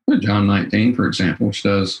slain. John 19, for example, which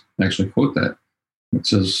does actually quote that. It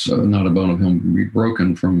says, not a bone of him be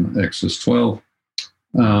broken, from Exodus 12.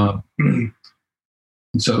 And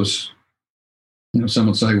so, you know, some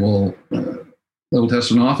would say, well, the Old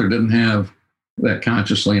Testament author didn't have that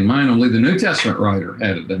consciously in mind. Only the New Testament writer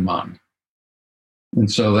had it in mind.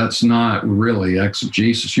 And so that's not really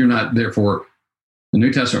exegesis. You're not, therefore, the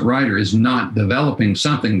New Testament writer is not developing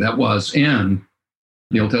something that was in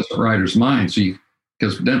the Old Testament writer's mind. So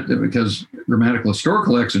because grammatical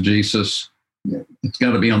historical exegesis, it's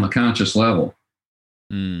got to be on the conscious level.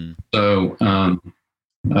 So,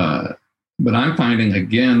 but I'm finding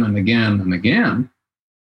again and again and again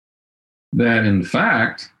that, in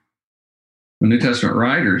fact, the New Testament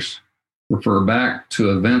writers refer back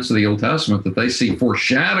to events of the Old Testament that they see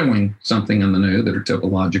foreshadowing something in the New that are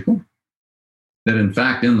typological, that, in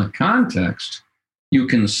fact, in the context, you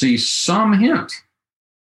can see some hint,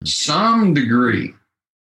 some degree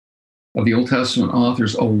of the Old Testament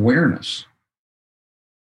author's awareness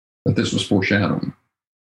that this was foreshadowing.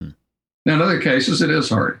 Now, in other cases, it is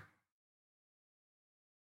hard.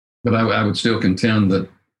 But I would still contend that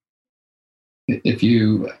if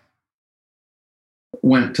you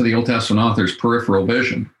went to the Old Testament author's peripheral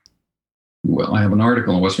vision, well, I have an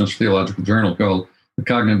article in Westminster Theological Journal called The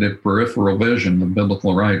Cognitive Peripheral Vision of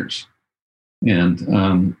Biblical Writers.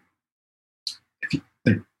 And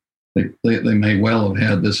they may well have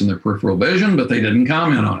had this in their peripheral vision, but they didn't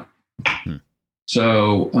comment on it.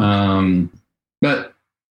 So, but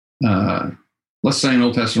let's say an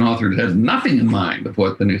Old Testament author had nothing in mind of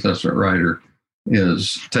what the New Testament writer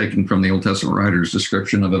is taking from the Old Testament writer's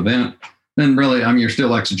description of event, then really, you're still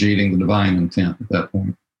exegeting the divine intent at that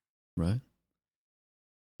point. Right.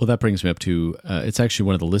 Well, that brings me up to, it's actually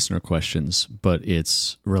one of the listener questions, but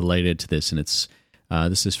it's related to this, and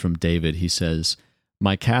this is from David. He says,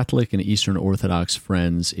 my Catholic and Eastern Orthodox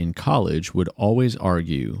friends in college would always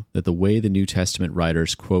argue that the way the New Testament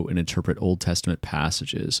writers quote and interpret Old Testament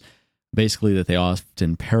passages, basically that they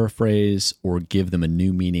often paraphrase or give them a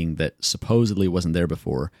new meaning that supposedly wasn't there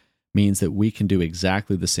before, means that we can do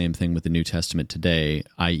exactly the same thing with the New Testament today,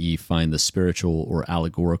 i.e. find the spiritual or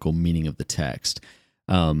allegorical meaning of the text,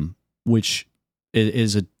 which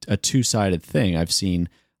is a two-sided thing. I've seen,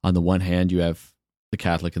 on the one hand, you have the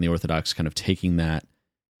Catholic and the Orthodox kind of taking that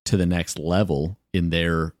to the next level in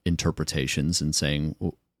their interpretations and saying,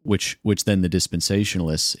 which then the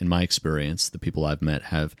dispensationalists, in my experience, the people I've met,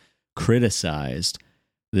 have criticized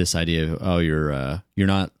this idea of, you're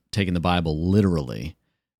not taking the Bible literally,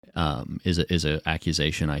 is a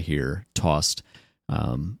accusation I hear tossed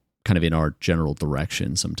kind of in our general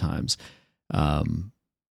direction sometimes. So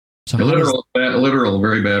literal,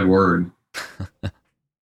 very bad word.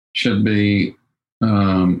 Should be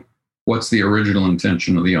what's the original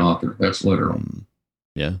intention of the author? That's literal.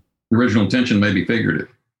 Yeah. The original intention may be figurative.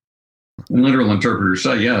 And literal interpreters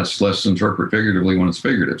say, yes, let's interpret figuratively when it's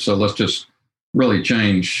figurative. So let's just really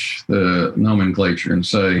change the nomenclature and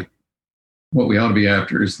say, what we ought to be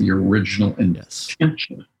after is the original Yes.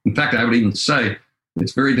 intention. In fact, I would even say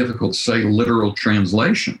it's very difficult to say literal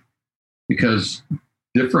translation because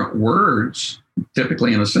different words,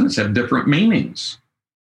 typically in a sentence, have different meanings.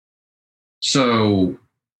 So,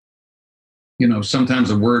 sometimes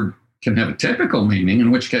a word can have a typical meaning,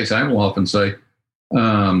 in which case I will often say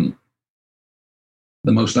the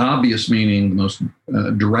most obvious meaning, the most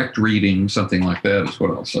direct reading, something like that is what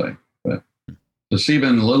I'll say. But it's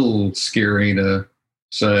even a little scary to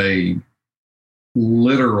say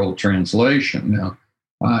literal translation. Now,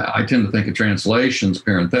 I tend to think of translations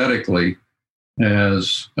parenthetically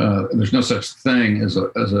as there's no such thing as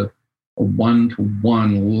a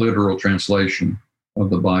one-to-one literal translation of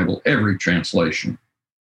the Bible. Every translation,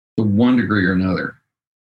 to one degree or another,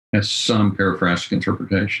 has some paraphrastic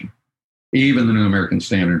interpretation. Even the New American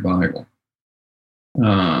Standard Bible.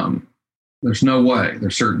 There's no way.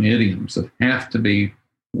 There's certain idioms that have to be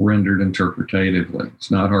rendered interpretatively. It's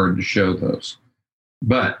not hard to show those.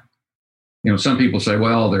 But, some people say,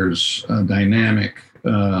 well, there's a dynamic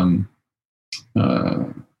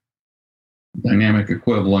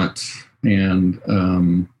equivalent and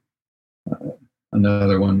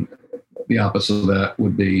another one, the opposite of that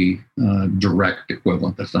would be direct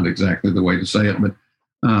equivalent. That's not exactly the way to say it, but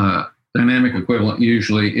dynamic equivalent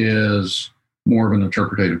usually is more of an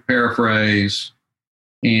interpretative paraphrase,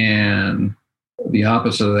 and the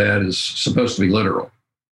opposite of that is supposed to be literal.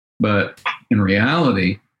 But in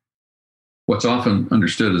reality, what's often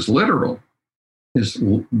understood as literal is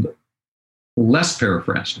less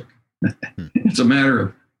paraphrastic. It's a matter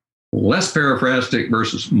of less paraphrastic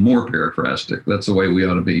versus more paraphrastic. That's the way we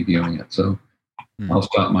ought to be viewing it. So I'll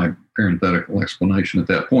stop my parenthetical explanation at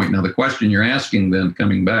that point. Now, the question you're asking then,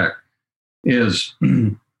 coming back, is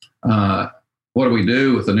what do we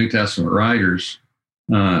do with the New Testament writers?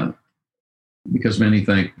 Because many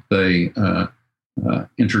think they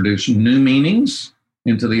introduce new meanings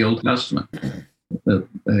into the Old Testament. That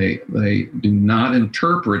they do not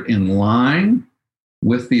interpret in line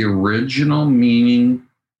with the original meaning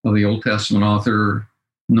of the Old Testament author,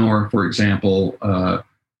 nor, for example,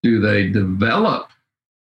 do they develop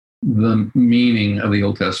the meaning of the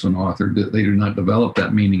Old Testament author. They do not develop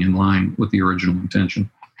that meaning in line with the original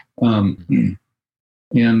intention. And,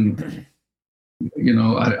 I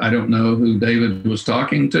don't know who David was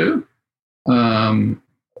talking to,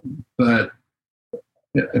 but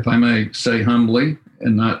if I may say humbly,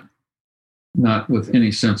 and not with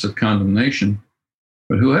any sense of condemnation,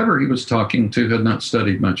 but whoever he was talking to had not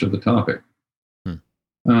studied much of the topic.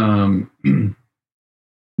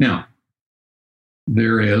 Now,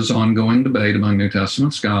 there is ongoing debate among New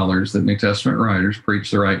Testament scholars that New Testament writers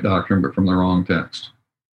preach the right doctrine, but from the wrong text.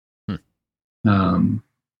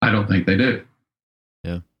 I don't think they do.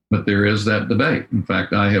 Yeah. But there is that debate. In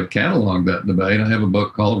fact, I have cataloged that debate. I have a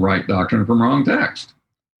book called Right Doctrine from Wrong Text.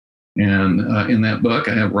 And in that book,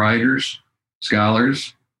 I have writers,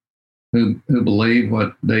 scholars, who believe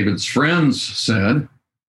what David's friends said,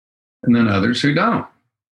 and then others who don't.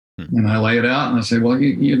 And I lay it out and I say, well,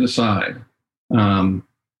 you decide. My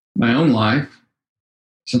own life,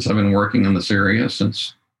 since I've been working in this area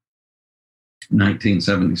since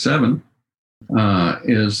 1977,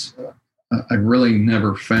 is I've really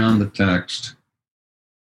never found a text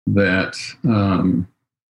that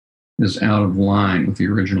is out of line with the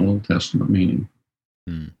original Old Testament meaning.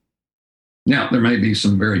 Now, there may be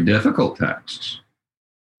some very difficult texts.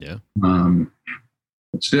 Yeah. But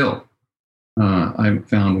still, I haven't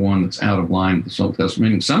found one that's out of line with the Old Testament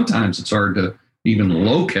meaning. Sometimes it's hard to even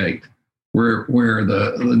locate where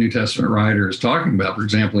the New Testament writer is talking about. For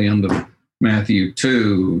example, in the Matthew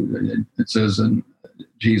 2, it says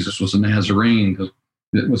Jesus was a Nazarene because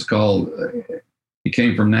it was called, he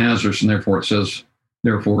came from Nazareth, and therefore it says,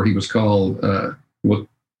 therefore he was called,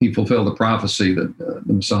 he fulfilled the prophecy that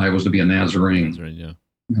the Messiah was to be a Nazarene. Nazarene, yeah.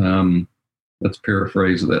 That's a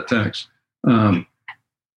paraphrase of that text.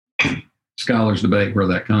 Scholars debate where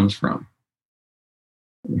that comes from.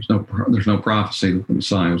 There's no prophecy that the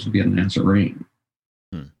Messiah was to be a Nazarene.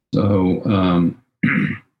 So,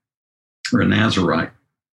 or a Nazarite.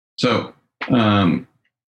 So,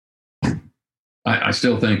 I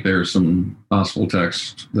still think there's some possible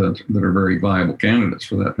texts that are very viable candidates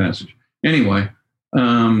for that passage. Anyway,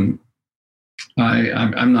 I'm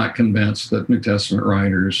not convinced that New Testament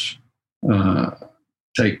writers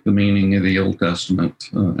take the meaning of the Old Testament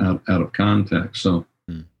out of context. So,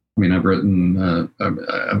 I mean, I've written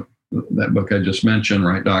that book I just mentioned,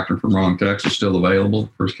 Right Doctrine from Wrong Text, is still available.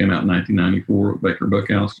 First came out in 1994 at Baker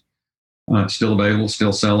Bookhouse. Still available,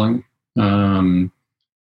 still selling. And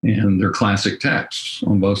they're classic texts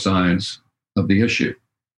on both sides of the issue.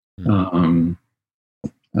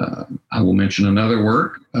 I will mention another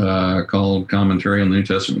work called Commentary on the New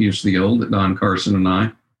Testament Use of the Old that Don Carson and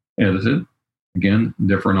I edited. Again,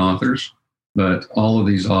 different authors, but all of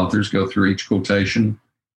these authors go through each quotation,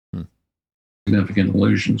 significant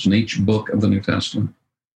allusions in each book of the New Testament.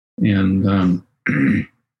 And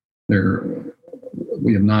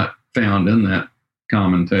we have not found in that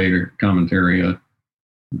commentary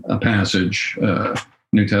a passage,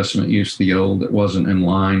 New Testament use of the Old, that wasn't in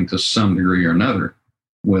line to some degree or another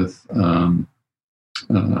with the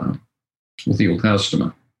Old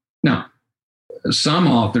Testament. Now, some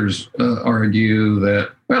authors argue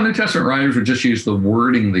that, well, New Testament writers would just use the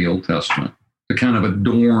wording of the Old Testament to kind of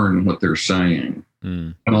adorn what they're saying,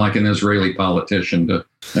 kind of like an Israeli politician to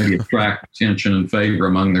maybe attract attention and favor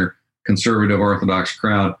among their conservative Orthodox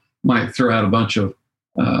crowd, might throw out a bunch of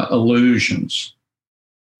allusions.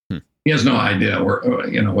 He has no idea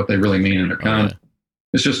what they really mean in their context.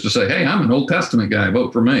 It's just to say, hey, I'm an Old Testament guy,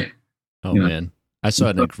 vote for me. Oh, man. I saw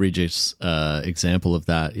an egregious example of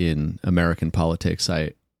that in American politics.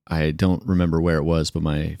 I don't remember where it was, but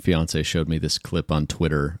my fiance showed me this clip on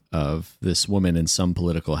Twitter of this woman in some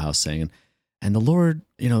political house saying, and the Lord,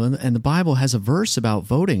 and the Bible has a verse about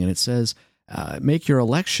voting, and it says, make your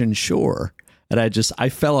election sure. And I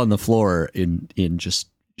fell on the floor in just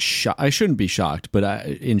shock. I shouldn't be shocked, but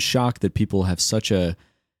in shock that people have such a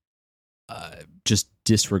just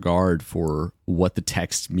disregard for what the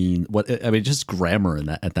text mean. Just grammar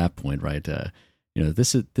at that point, right?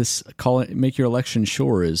 Make your election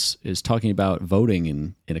sure is talking about voting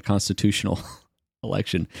in a constitutional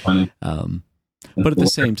election. But at the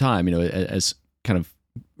same time, as kind of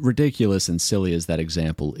ridiculous and silly as that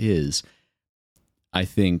example is, I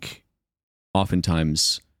think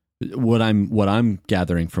oftentimes what I'm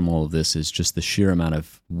gathering from all of this is just the sheer amount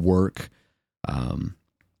of work,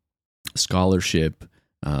 scholarship,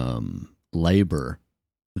 labor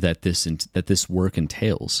that this work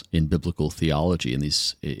entails in biblical theology and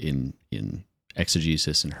in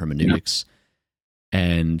exegesis and hermeneutics. Yeah.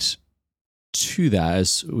 And to that,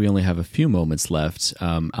 as we only have a few moments left,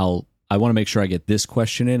 I want to make sure I get this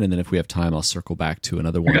question in, and then if we have time, I'll circle back to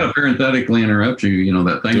another one. I got to parenthetically interrupt you.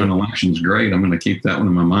 That thing on elections great. I'm going to keep that one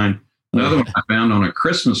in my mind. Another one I found on a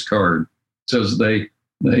Christmas card says they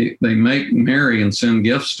make merry and send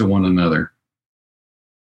gifts to one another.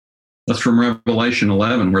 That's from Revelation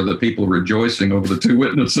 11, where the people rejoicing over the two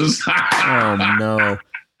witnesses. Oh no.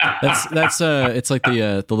 That's it's like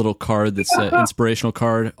the little card that's an inspirational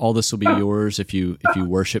card. All this will be yours if you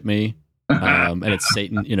worship me. And it's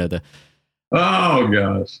Satan, Oh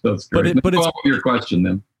gosh, that's great. But it's your question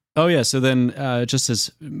then. Oh yeah. So then, just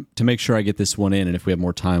as to make sure I get this one in, and if we have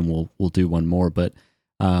more time, we'll do one more. But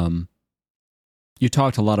you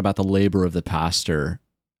talked a lot about the labor of the pastor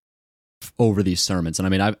over these sermons, and I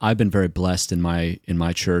mean, I've been very blessed in my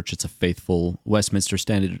church. It's a faithful Westminster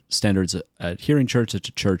standards adhering church. It's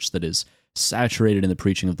a church that is saturated in the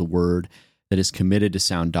preaching of the word, that is committed to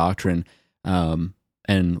sound doctrine.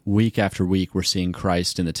 And week after week, we're seeing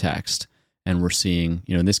Christ in the text, and we're seeing,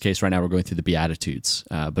 in this case right now, we're going through the Beatitudes.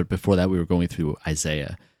 But before that, we were going through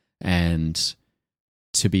Isaiah. And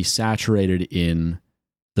to be saturated in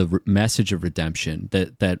the message of redemption,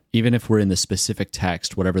 that even if we're in the specific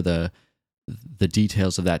text, whatever the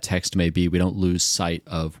details of that text may be, we don't lose sight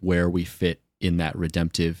of where we fit in that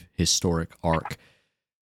redemptive historic arc.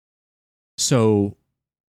 So,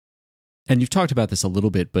 and you've talked about this a little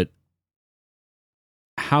bit, but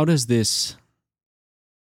how does these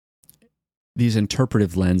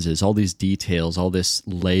interpretive lenses, all these details, all this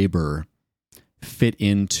labor fit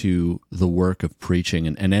into the work of preaching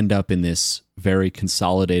and end up in this very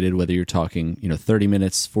consolidated, whether you're talking, 30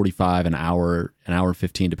 minutes, 45, an hour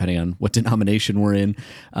 15, depending on what denomination we're in,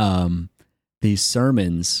 these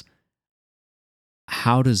sermons,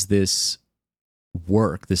 how does this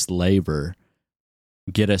work, this labor,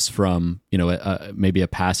 get us from, maybe a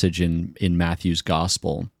passage in Matthew's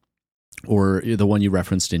gospel, or the one you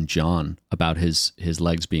referenced in John about his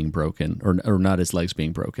legs being broken, or not his legs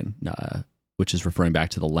being broken, which is referring back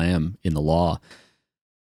to the lamb in the law.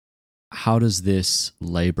 How does this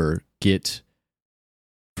labor get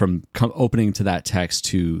from opening to that text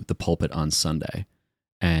to the pulpit on Sunday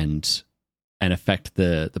and affect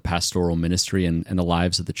the pastoral ministry and the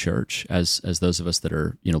lives of the church as those of us that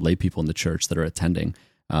are, lay people in the church that are attending,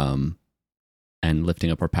 and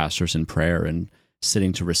lifting up our pastors in prayer and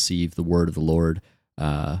sitting to receive the word of the Lord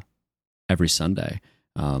every Sunday?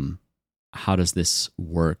 How does this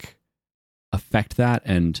work affect that,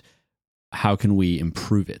 and how can we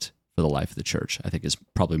improve it for the life of the church? I think is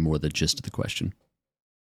probably more the gist of the question.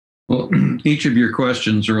 Well, each of your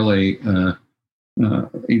questions really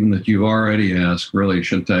even that you've already asked, really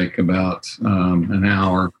should take about an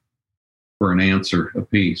hour for an answer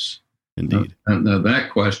apiece. Indeed. That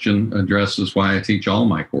question addresses why I teach all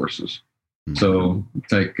my courses. Mm-hmm. So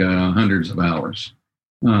take hundreds of hours.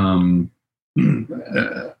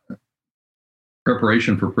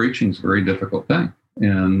 Preparation for preaching is a very difficult thing.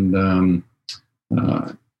 And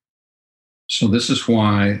so this is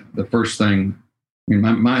why the first thing,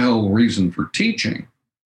 my whole reason for teaching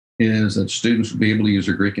is that students will be able to use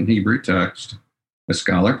their Greek and Hebrew text as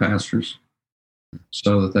scholar pastors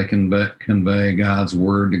so that they can convey God's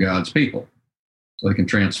word to God's people. So they can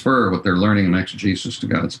transfer what they're learning in exegesis to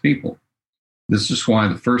God's people. This is why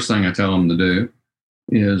the first thing I tell them to do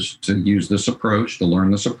is to use this approach, to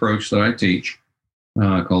learn this approach that I teach,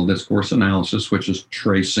 called discourse analysis, which is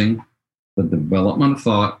tracing the development of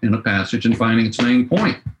thought in a passage and finding its main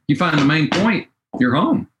point. You find the main point, you're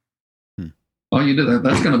home. All you do,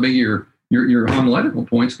 that's going to be your homiletical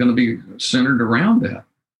point is going to be centered around that.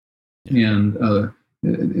 Yeah. And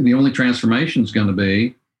the only transformation is going to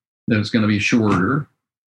be that it's going to be shorter,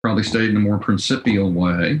 probably stated in a more principial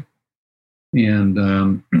way,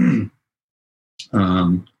 and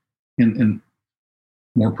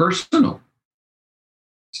more personal.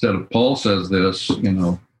 Instead of Paul says this,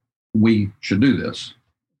 we should do this,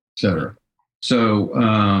 etc.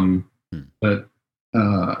 So,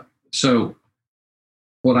 so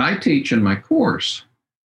what I teach in my course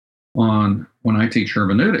when I teach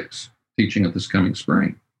hermeneutics, teaching it this coming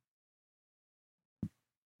spring,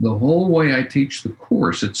 the whole way I teach the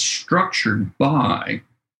course, it's structured by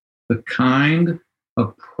the kind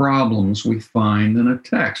of problems we find in a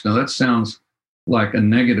text. Now, that sounds like a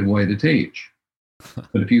negative way to teach.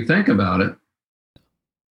 But if you think about it,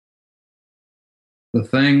 the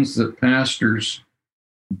things that pastors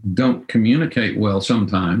don't communicate well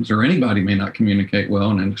sometimes, or anybody may not communicate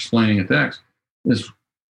well in explaining a text, is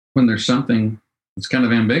when there's something that's kind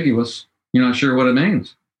of ambiguous, you're not sure what it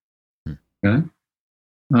means. Okay?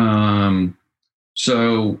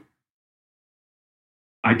 So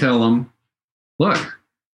I tell them,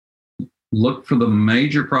 look for the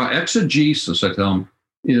major exegesis, I tell them,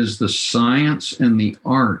 is the science and the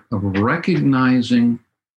art of recognizing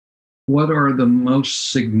what are the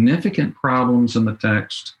most significant problems in the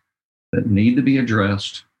text that need to be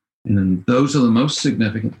addressed. And then those are the most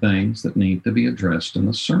significant things that need to be addressed in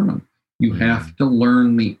the sermon. You have to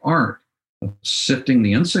learn the art of sifting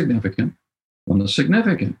the insignificant from the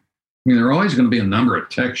significant. There are always going to be a number of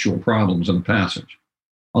textual problems in a passage.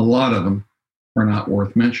 A lot of them are not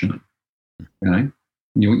worth mentioning. Okay?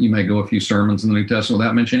 You may go a few sermons in the New Testament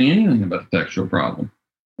without mentioning anything about a textual problem.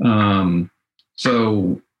 And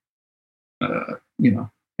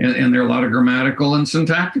there are a lot of grammatical and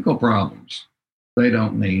syntactical problems. They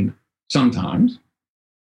don't need, sometimes,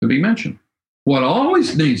 to be mentioned. What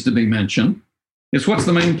always needs to be mentioned is what's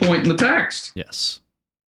the main point in the text. Yes.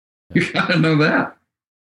 You got to know that.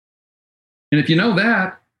 And if you know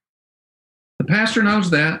that, the pastor knows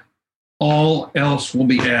that, all else will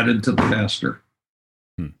be added to the pastor.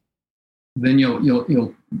 Then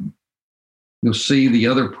you'll see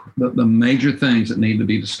the major things that need to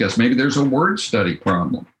be discussed. Maybe there's a word study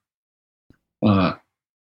problem. By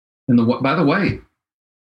the way,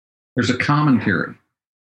 there's a commentary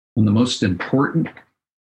on the most important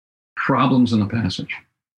problems in the passage.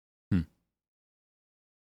 Let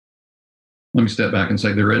me step back and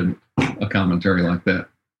say there isn't a commentary like that.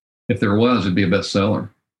 If there was, it'd be a bestseller.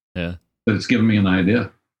 Yeah. But it's given me an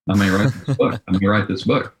idea. I may write this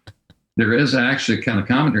book. There is actually a kind of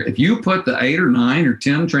commentary. If you put the 8 or 9 or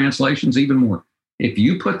 10 translations, even more, if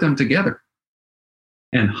you put them together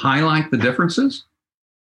and highlight the differences,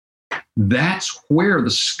 that's where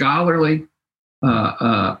the scholarly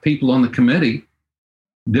people on the committee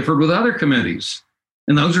differed with other committees.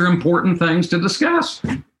 And those are important things to discuss.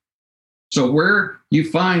 So where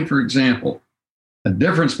you find, for example, a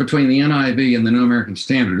difference between the NIV and the New American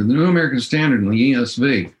Standard, or the New American Standard and the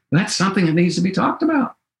ESV, that's something that needs to be talked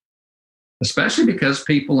about. Especially because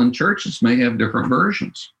people in churches may have different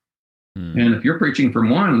versions. And if you're preaching from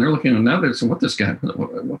one and they're looking at another, so what's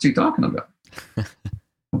he talking about?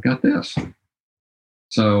 I've got this.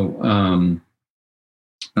 So,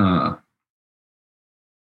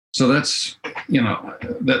 so that's,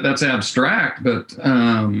 that's abstract, but,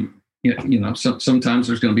 sometimes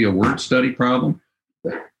there's going to be a word study problem.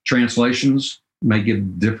 Translations may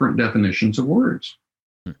give different definitions of words.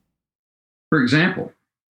 For example,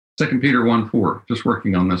 2 Peter 1:4, just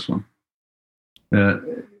working on this one.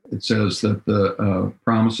 It says that the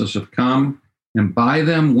promises have come, and by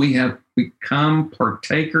them we have become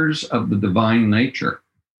partakers of the divine nature.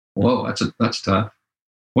 Whoa, that's tough.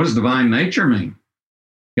 What does divine nature mean?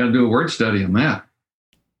 Got to do a word study on that.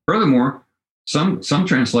 Furthermore, some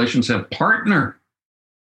translations have partner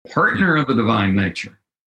of the divine nature.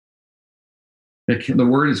 The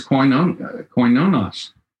word is koinonos.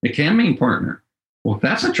 It can mean partner. Well, if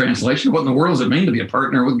that's a translation, what in the world does it mean to be a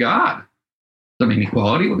partner with God? Does it mean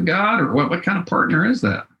equality with God, or what kind of partner is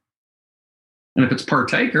that? And if it's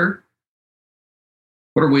partaker,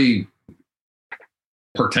 what are we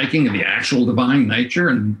partaking of the actual divine nature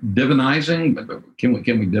and divinizing? Can we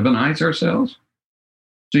divinize ourselves?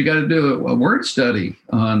 So you got to do a word study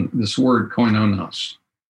on this word koinonos.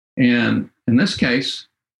 And in this case,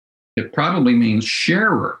 it probably means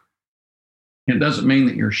sharer. It doesn't mean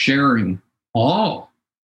that you're sharing all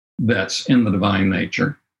that's in the divine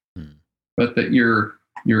nature, but that you're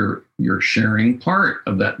sharing part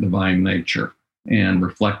of that divine nature and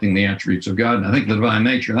reflecting the attributes of God. And I think the divine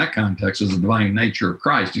nature in that context is the divine nature of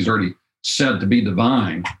Christ. He's already said to be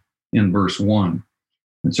divine in verse 1.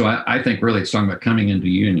 And so I think really it's talking about coming into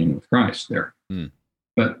union with Christ there.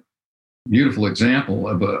 But beautiful example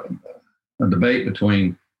of a debate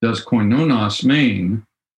between, does koinonos mean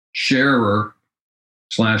sharer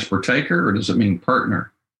 / partaker, or does it mean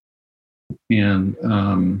partner? And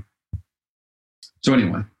so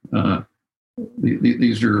anyway,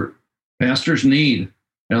 these are, pastors need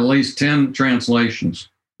at least 10 translations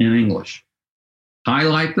in English.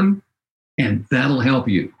 Highlight them, and that'll help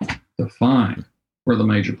you define where the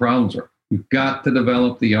major problems are. You've got to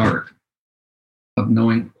develop the art of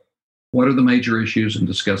knowing what are the major issues and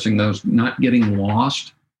discussing those, not getting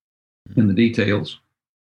lost in the details.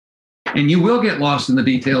 And you will get lost in the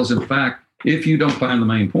details, in fact, if you don't find the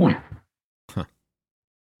main point.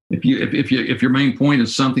 If your main point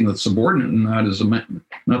is something that's subordinate and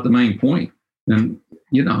not the main point, then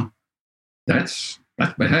that's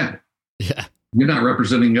bad. Yeah, you're not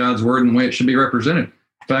representing God's word in the way it should be represented.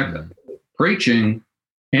 In fact, preaching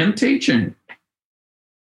and teaching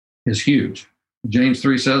is huge. James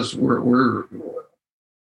 3 says we're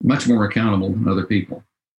much more accountable than other people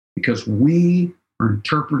because we are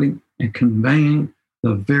interpreting and conveying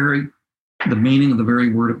the meaning of the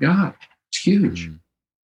very word of God. It's huge.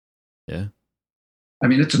 Yeah. I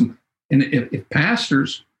mean, if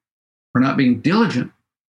pastors are not being diligent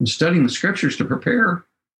in studying the scriptures to prepare,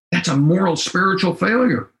 that's a moral, spiritual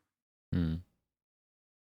failure.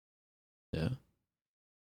 Yeah.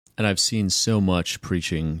 And I've seen so much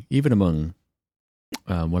preaching, even among,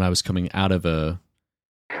 when I was coming out of a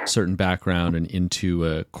certain background and into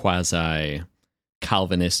a quasi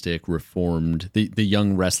Calvinistic Reformed, the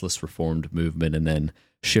young restless Reformed movement, and then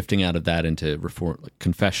shifting out of that into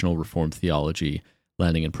confessional Reformed theology,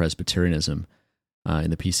 landing in Presbyterianism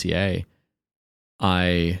in the PCA,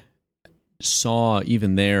 I saw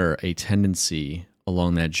even there a tendency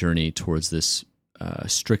along that journey towards this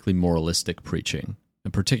strictly moralistic preaching,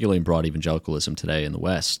 and particularly in broad evangelicalism today in the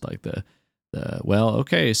West, like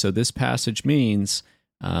so this passage means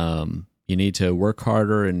you need to work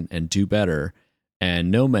harder and do better.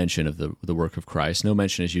 And no mention of the work of Christ, no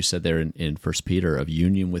mention, as you said there in 1 Peter, of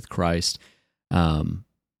union with Christ. And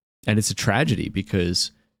it's a tragedy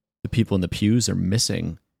because the people in the pews are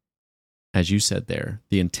missing, as you said there,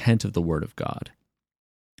 the intent of the Word of God.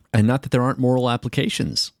 And not that there aren't moral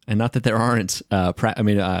applications, and not that there aren't.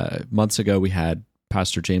 Months ago we had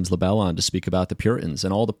Pastor James LaBelle on to speak about the Puritans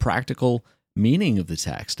and all the practical meaning of the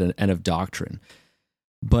text and of doctrine.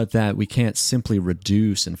 But that we can't simply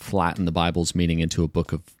reduce and flatten the Bible's meaning into a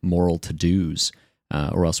book of moral to-dos,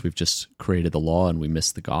 or else we've just created the law and we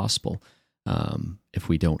miss the gospel. If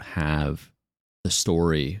we don't have the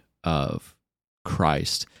story of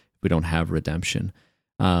Christ, if we don't have redemption.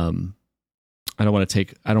 I don't want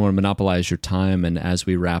to monopolize your time, and as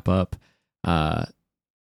we wrap up,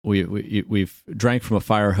 we've drank from a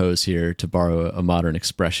fire hose here, to borrow a modern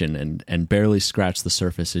expression, and barely scratched the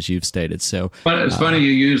surface, as you've stated. So, but it's funny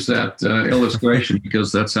you use that illustration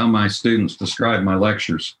because that's how my students describe my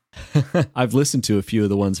lectures. I've listened to a few of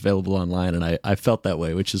the ones available online, and I felt that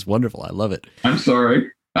way, which is wonderful. I love it. I'm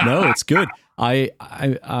sorry. No, it's good. I'm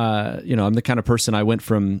the kind of person I went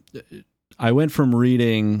from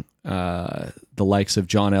reading the likes of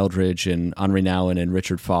John Eldridge and Henri Nouwen and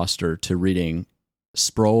Richard Foster to reading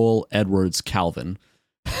Sproul, Edwards, Calvin.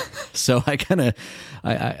 So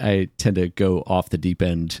I tend to go off the deep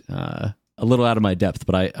end, a little out of my depth,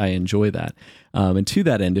 but I enjoy that. And to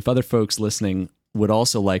that end, if other folks listening would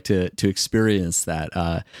also like to experience that,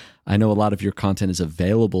 I know a lot of your content is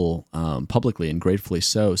available publicly, and gratefully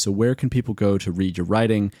so. So where can people go to read your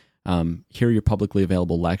writing, hear your publicly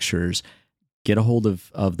available lectures, get a hold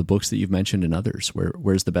of the books that you've mentioned and others?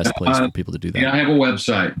 Where's the best place for people to do that? Yeah, I have a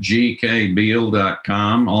website,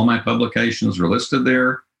 gkbeal.com. All my publications are listed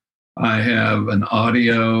there. I have an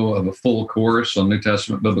audio of a full course on New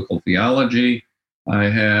Testament biblical theology. I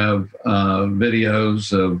have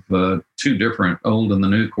videos of 2 different Old and the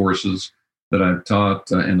New courses that I've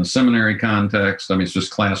taught in a seminary context. I mean, it's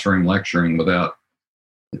just classroom lecturing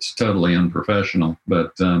it's totally unprofessional.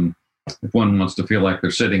 But if one wants to feel like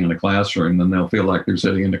they're sitting in a classroom, then they'll feel like they're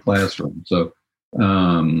sitting in a classroom. So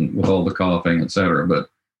with all the coughing, et cetera. But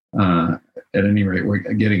at any rate, we're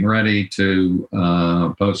getting ready to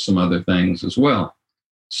post some other things as well.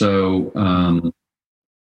 So,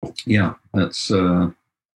 that's we'll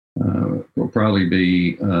probably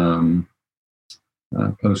be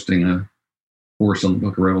posting a course on the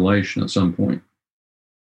Book of Revelation at some point.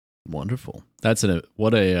 Wonderful. That's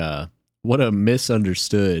what a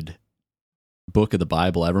misunderstood book of the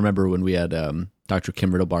Bible. I remember when we had Dr.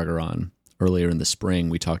 Kim Riddlebarger on earlier in the spring,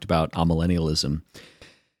 we talked about amillennialism.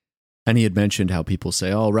 And he had mentioned how people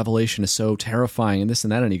say, oh, Revelation is so terrifying and this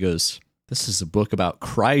and that. And he goes, this is a book about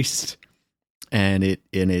Christ. And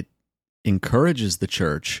it encourages the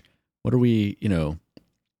church. What are we,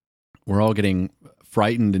 we're all getting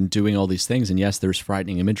frightened and doing all these things. And yes, there's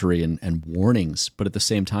frightening imagery and warnings, but at the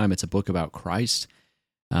same time, it's a book about Christ.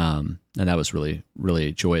 And that was really,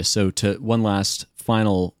 really joyous. So to one last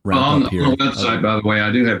final wrap up here. On the website, by the way,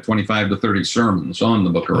 I do have 25 to 30 sermons on the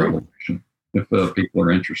Book of Revelation, if people are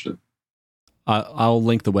interested. I'll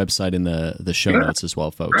link the website in the show notes as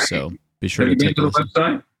well, folks. Great. So be sure to take a listen.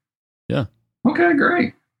 Website? Yeah. Okay,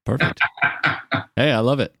 great. Perfect. Hey, I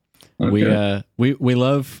love it. Okay. We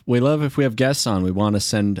love if we have guests on. We want to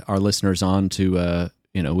send our listeners on to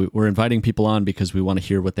we're inviting people on because we want to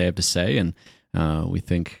hear what they have to say, and we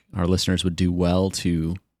think our listeners would do well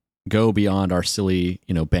to go beyond our silly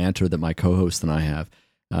banter that my co-host and I have,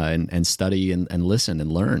 and study and listen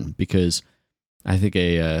and learn, because I think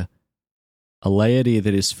a laity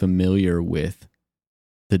that is familiar with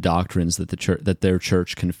the doctrines that their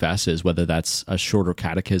church confesses, whether that's a shorter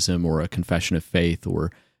catechism or a confession of faith,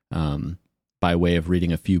 or by way of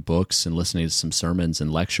reading a few books and listening to some sermons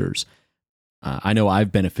and lectures. I know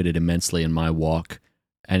I've benefited immensely in my walk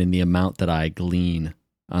and in the amount that I glean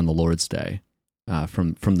on the Lord's Day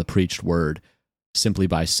from the preached word, simply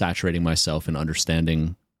by saturating myself in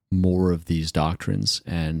understanding more of these doctrines.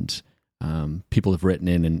 And people have written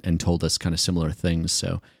in and told us kind of similar things.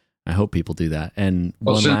 So I hope people do that. And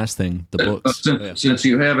last thing, the books. Since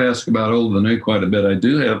you have asked about Old and the New quite a bit, I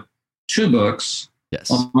do have 2 books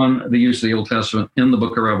on the use of the Old Testament in the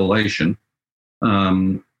Book of Revelation. They're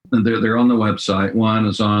on the website. One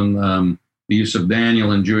is on the use of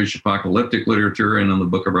Daniel in Jewish apocalyptic literature and in the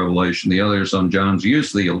Book of Revelation. The other is on John's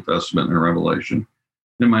use of the Old Testament in Revelation.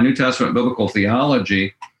 And my New Testament biblical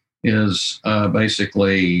theology is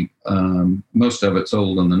basically most of it's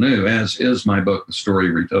Old and the New, as is my book, The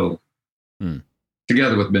Story Retold,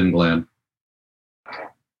 together with Ben Glad.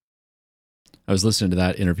 I was listening to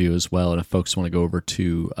that interview as well, and if folks want to go over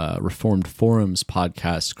to Reformed Forum's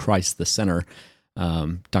podcast, Christ the Center,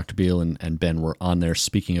 Dr. Beal and Ben were on there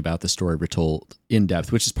speaking about The Story Retold in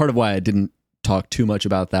depth, which is part of why I didn't talk too much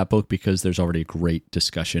about that book, because there's already a great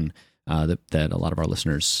discussion that a lot of our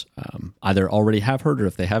listeners either already have heard, or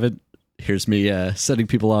if they haven't, here's me setting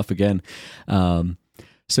people off again. So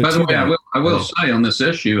by the way, I will say on this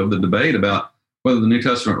issue of the debate about whether the New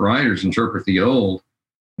Testament writers interpret the Old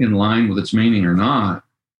in line with its meaning or not,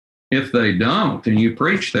 if they don't, and you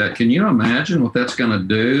preach that, can you imagine what that's going to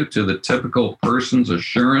do to the typical person's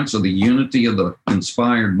assurance of the unity of the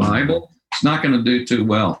inspired Bible? It's not going to do too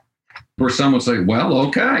well. Where some will say, well,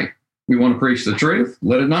 okay, we want to preach the truth.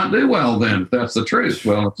 Let it not do well then, if that's the truth.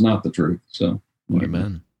 Well, it's not the truth. So,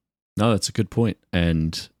 amen. No, that's a good point.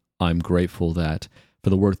 And I'm grateful that for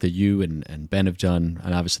the work that you and Ben have done,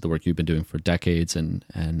 and obviously the work you've been doing for decades, and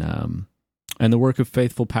the work of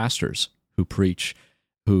faithful pastors who preach,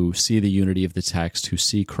 who see the unity of the text, who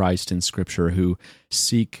see Christ in Scripture, who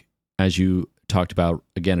seek, as you talked about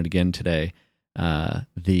again and again today,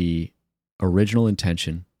 the original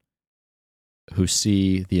intention, who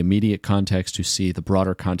see the immediate context, who see the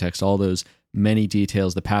broader context, all those many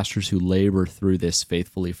details, the pastors who labor through this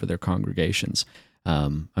faithfully for their congregations.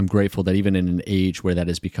 I'm grateful that even in an age where that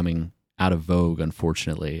is becoming out of vogue,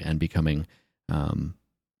 unfortunately, and becoming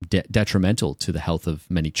detrimental to the health of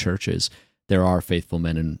many churches, there are faithful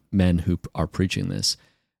men who are preaching this.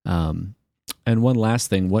 And one last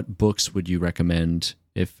thing, what books would you recommend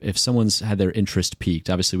if someone's had their interest piqued?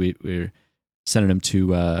 Obviously, we're sending them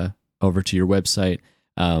to over to your website.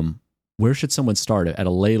 Where should someone start at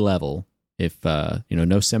a lay level? If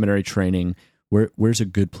no seminary training, where's a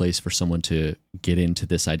good place for someone to get into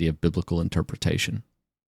this idea of biblical interpretation?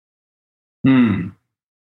 Good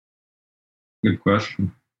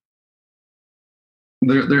question.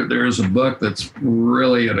 there is a book that's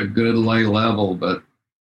really at a good lay level, but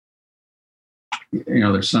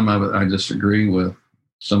there's some of it I disagree with.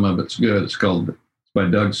 Some of it's good. It's by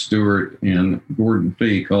Doug Stewart and Gordon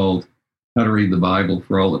Fee, called How to Read the Bible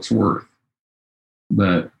for All It's Worth.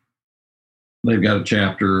 But they've got a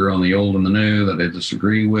chapter on the Old and the New that I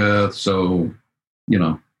disagree with. So,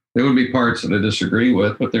 there would be parts that I disagree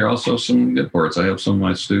with, but there are also some good parts. I have some of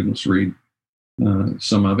my students read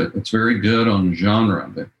some of it. It's very good on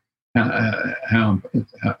genre, how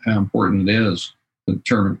important it is to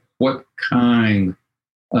determine what kind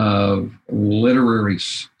of literary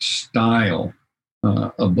style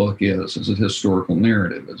a book is. Is it historical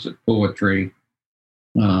narrative? Is it poetry?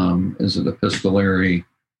 Is it epistolary?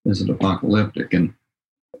 Is it apocalyptic? And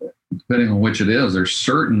depending on which it is, there's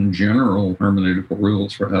certain general hermeneutical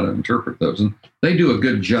rules for how to interpret those, and they do a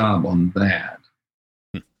good job on that.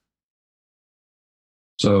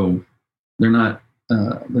 So they're not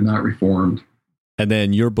reformed. And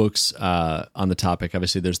then your books on the topic,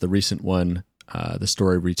 obviously, there's the recent one, The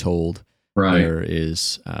Story Retold. Right. There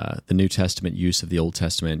is the New Testament use of the Old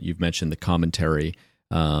Testament. You've mentioned the commentary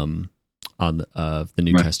of the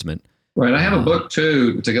New Testament. Right. I have a book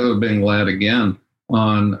too, together with Being Glad Again,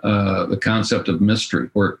 on the concept of mystery,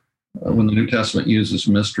 where when the New Testament uses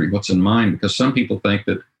mystery, what's in mind? Because some people think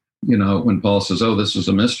that, when Paul says, "Oh, this is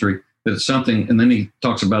a mystery," that it's something, and then he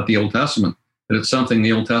talks about the Old Testament, that it's something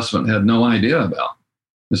the Old Testament had no idea about.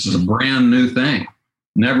 This is a brand new thing,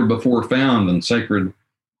 never before found in sacred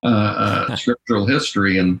scriptural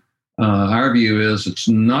history. And our view is it's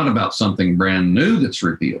not about something brand new that's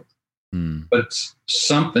revealed, but it's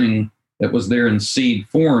something that was there in seed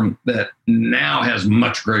form that now has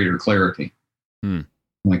much greater clarity.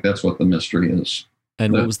 Like that's what the mystery is.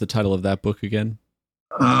 And what was the title of that book again?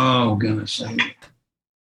 Oh, goodness sake.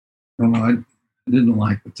 I didn't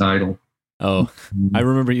like the title. Oh, I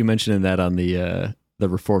remember you mentioning that on the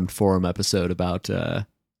Reformed Forum episode about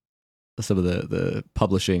some of the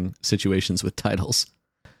publishing situations with titles.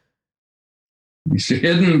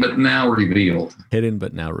 Hidden but now revealed. Hidden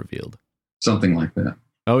but now revealed. Something like that.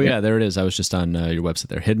 Oh, yeah, there it is. I was just on your website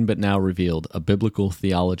there. Hidden but now revealed, a biblical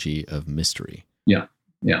theology of mystery. Yeah.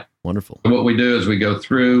 Wonderful. So what we do is we go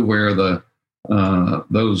through where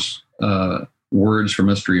those words for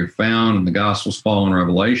mystery are found in the Gospels, Paul, and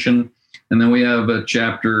Revelation. And then we have a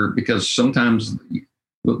chapter, because sometimes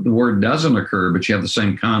the word doesn't occur, but you have the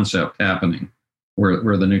same concept happening,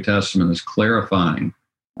 where the New Testament is clarifying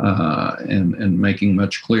and making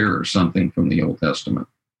much clearer something from the Old Testament.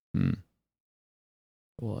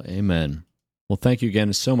 Well, amen. Well, thank you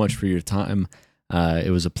again so much for your time.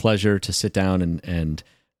 It was a pleasure to sit down and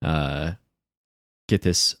get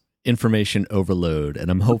this information overload,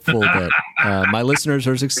 and I'm hopeful that my listeners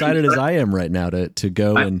are as excited as I am right now to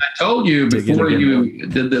go and. I told you before you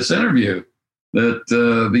did this interview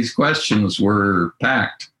that these questions were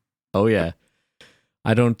packed. Oh yeah,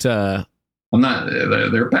 I don't. I'm not.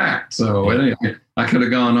 They're packed. So anyway, I could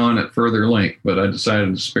have gone on at further length, but I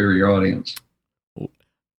decided to spare your audience.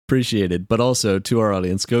 Appreciated, but also to our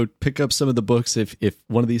audience, go pick up some of the books. If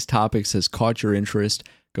one of these topics has caught your interest,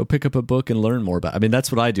 go pick up a book and learn more about it. I mean,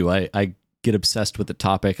 that's what I do. I get obsessed with the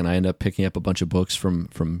topic, and I end up picking up a bunch of books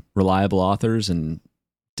from reliable authors and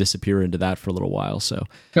disappear into that for a little while. So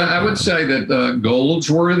I would say that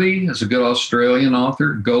Goldsworthy is a good Australian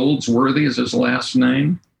author. Goldsworthy is his last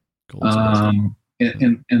name.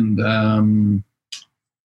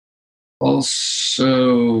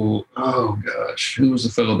 Also, oh gosh, who was the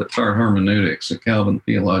fellow that taught hermeneutics at Calvin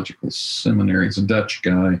Theological Seminary? He's a Dutch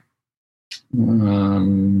guy.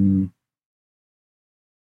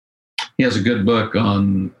 He has a good book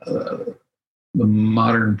on the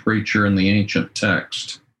modern preacher and the ancient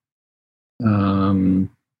text.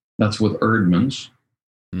 That's with Erdmans.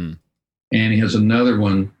 And he has another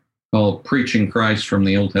one called Preaching Christ from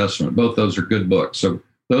the Old Testament. Both those are good books. So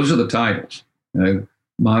those are the titles.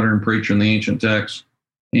 Modern Preacher in the Ancient Text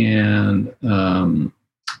and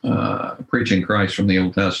Preaching Christ from the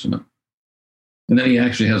Old Testament. And then he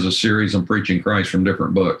actually has a series on Preaching Christ from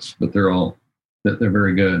different books, but they're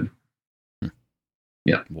very good.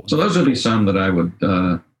 Yeah. So those would be some that I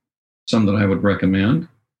would recommend.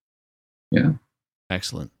 Yeah.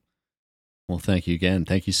 Excellent. Well, thank you again.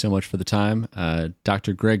 Thank you so much for the time.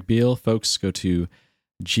 Dr. Greg Beale, folks, go to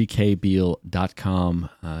gkbeale.com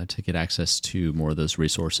to get access to more of those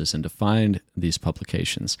resources and to find these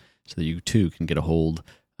publications so that you too can get a hold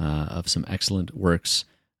of some excellent works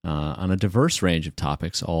on a diverse range of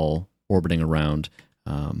topics, all orbiting around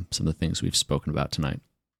some of the things we've spoken about tonight.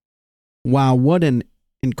 Wow, what an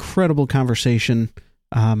incredible conversation.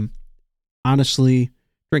 Honestly,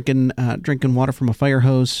 drinking water from a fire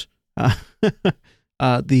hose.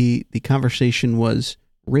 The conversation was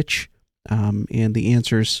rich, and the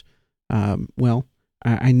answers, well,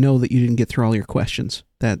 I know that you didn't get through all your questions.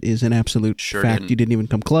 That is an absolute fact. You didn't even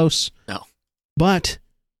come close. No. But,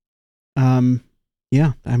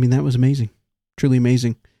 yeah, I mean, that was amazing. Truly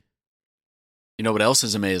amazing. You know what else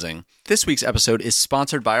is amazing? This week's episode is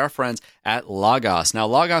sponsored by our friends at Logos. Now,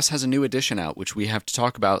 Logos has a new edition out, which we have to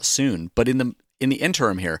talk about soon. But in the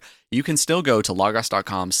interim here, you can still go to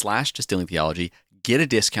logos.com/distillingtheology, get a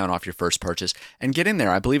discount off your first purchase, and get in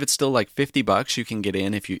there. I believe it's still like $50 you can get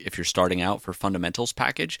in if you're starting out for fundamentals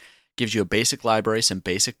package. Gives you a basic library, some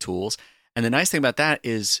basic tools. And the nice thing about that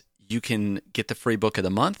is you can get the free book of the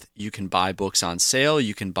month. You can buy books on sale.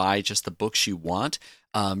 You can buy just the books you want.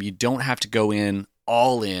 You don't have to go in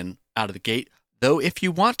all in out of the gate. Though if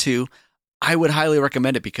you want to, I would highly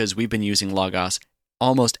recommend it because we've been using Logos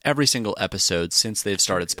almost every single episode since they've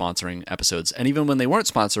started sponsoring episodes. And even when they weren't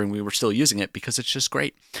sponsoring, we were still using it because it's just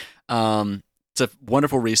great. It's a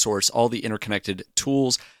wonderful resource, all the interconnected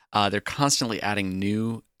tools. They're constantly adding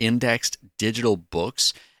new indexed digital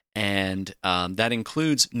books, and that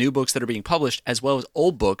includes new books that are being published as well as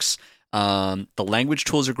old books. The language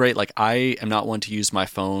tools are great. Like, I am not one to use my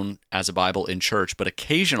phone as a Bible in church, but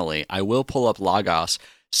occasionally I will pull up Logos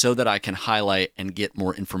so that I can highlight and get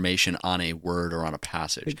more information on a word or on a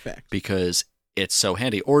passage. Big fact. Because it's so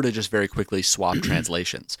handy, or to just very quickly swap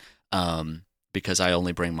translations. Because I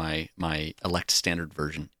only bring my elect standard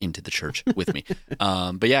version into the church with me.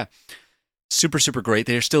 But yeah, super, super great.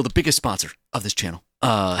 They are still the biggest sponsor of this channel.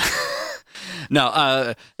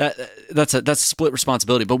 No, that's a split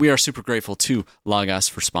responsibility, but we are super grateful to Logos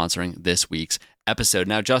for sponsoring this week's episode.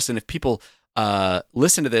 Now, Justin, if people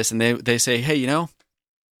listen to this and they say, hey, you know,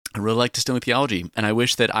 I really like Distilling Theology, and I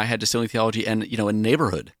wish that I had Distilling Theology and, you know, a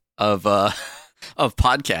neighborhood of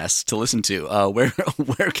podcasts to listen to, where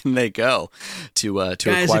can they go to Guys,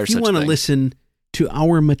 acquire such a thing? if you want to listen to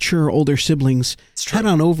our mature older siblings, head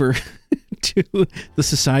on over to the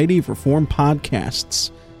Society of Reformed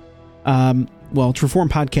Podcasts. Well, it's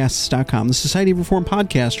reformpodcasts.com, the Society of Reformed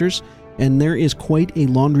Podcasters, and there is quite a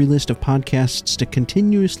laundry list of podcasts to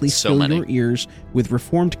continuously fill your ears with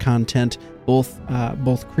Reformed content, both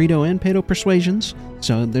Credo and Paedo persuasions.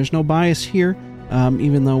 So there's no bias here,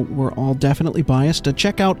 even though we're all definitely biased.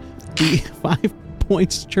 Check out the 5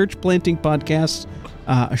 Points Church Planting Podcasts,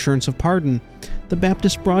 Assurance of Pardon, the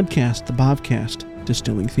Baptist Broadcast, the Bobcast,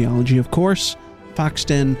 Distilling Theology, of course, Fox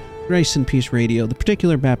 10, Grace and Peace Radio, the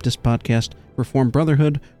Particular Baptist Podcast, Reformed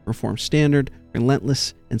Brotherhood, Reformed Standard,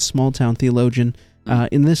 Relentless, and Small Town Theologian.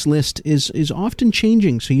 In this list is often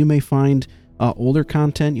changing, so you may find older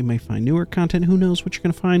content, you may find newer content, who knows what you're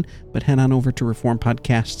going to find, but head on over to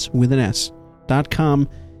reformpodcasts.com,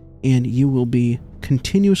 and you will be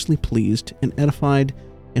continuously pleased and edified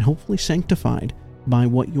and hopefully sanctified by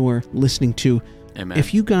what you're listening to. Amen.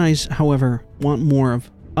 If you guys, however, want more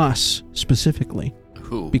of us specifically,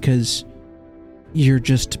 because you're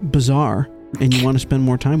just bizarre and you want to spend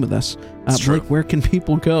more time with us, Blake, where can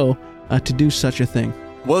people go to do such a thing?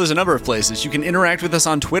 Well, there's a number of places. You can interact with us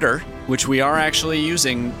on Twitter, which we are actually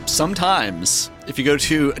using sometimes. If you go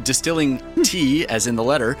to Distilling T, as in the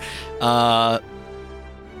letter, we're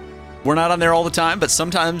not on there all the time, but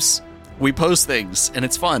sometimes we post things, and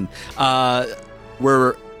it's fun.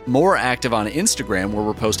 We're more active on Instagram, where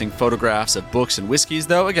we're posting photographs of books and whiskeys,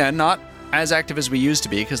 though, again, not as active as we used to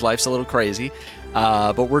be because life's a little crazy,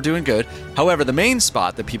 but we're doing good. However, the main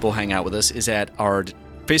spot that people hang out with us is at our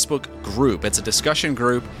Facebook group. It's a discussion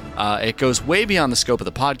group. It goes way beyond the scope of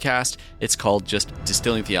the podcast. It's called just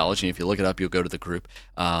Distilling Theology. If you look it up, you'll go to the group.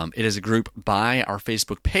 It is a group by our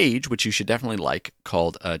Facebook page, which you should definitely like,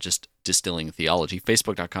 called just Distilling Theology,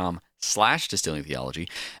 facebook.com/Distilling Theology.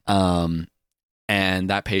 And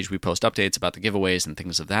that page, we post updates about the giveaways and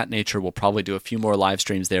things of that nature. We'll probably do a few more live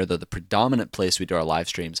streams there, though the predominant place we do our live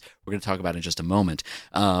streams, we're going to talk about in just a moment.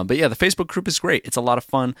 But yeah, the Facebook group is great. It's a lot of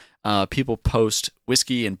fun. People post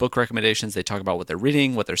whiskey and book recommendations. They talk about what they're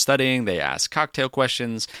reading, what they're studying. They ask cocktail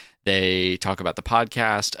questions. They talk about the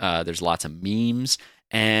podcast. There's lots of memes.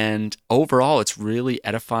 And overall, it's really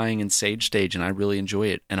edifying and sage stage, and I really enjoy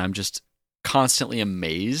it. And I'm just constantly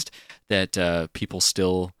amazed that people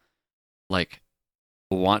still,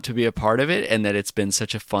 want to be a part of it, and that it's been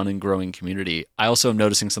such a fun and growing community. I also am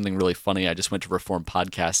noticing something really funny. I just went to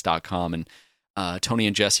reformpodcast.com, and Tony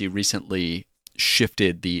and Jesse recently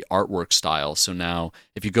shifted the artwork style. So now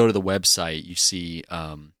if you go to the website, you see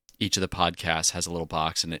each of the podcasts has a little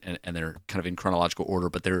box, and they're kind of in chronological order,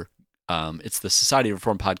 but they're it's the Society of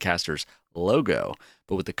Reformed Podcasters logo,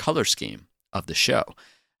 but with the color scheme of the show.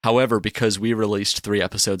 However, because we released 3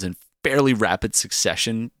 episodes in fairly rapid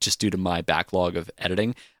succession, just due to my backlog of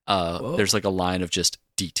editing, there's like a line of just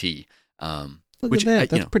DT. Look at that.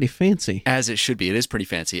 That's pretty fancy. As it should be. It is pretty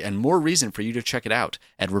fancy. And more reason for you to check it out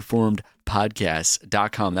at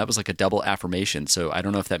reformedpodcast.com. That was like a double affirmation. So I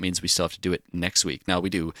don't know if that means we still have to do it next week. No, we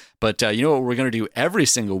do. But you know what we're going to do every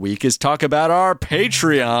single week is talk about our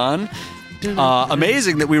Patreon.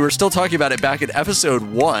 Amazing that we were still talking about it back in episode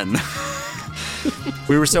 1.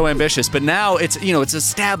 We were so ambitious, but now it's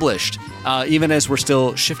established. Even as we're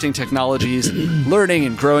still shifting technologies, learning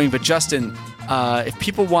and growing. But Justin, if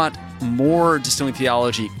people want more Distilling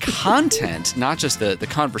Theology content, not just the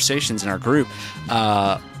conversations in our group,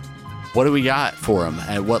 what do we got for them?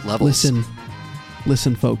 At what levels?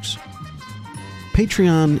 Listen, folks.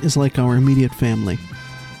 Patreon is like our immediate family.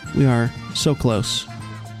 We are so close,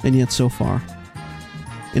 and yet so far.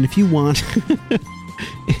 And if you want,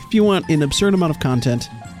 an absurd amount of content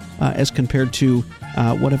as compared to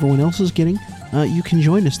what everyone else is getting, you can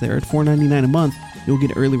join us there at $4.99 a month. You'll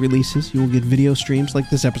get early releases. You will get video streams like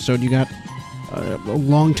this episode you got a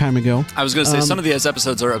long time ago. I was going to say, some of these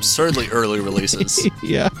episodes are absurdly early releases.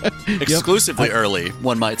 Yeah. Exclusively early,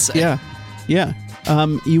 one might say. Yeah.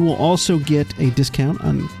 You will also get a discount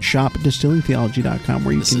on shop.distillingtheology.com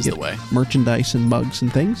where you can get merchandise and mugs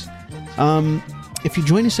and things. If you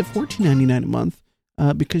join us at $14.99 a month,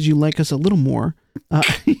 because you like us a little more,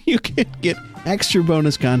 you can get extra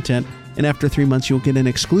bonus content. And after 3 months, you'll get an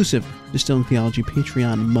exclusive Distilling Theology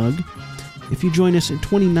Patreon mug. If you join us at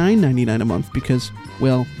 $29.99 a month because,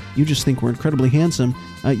 well, you just think we're incredibly handsome,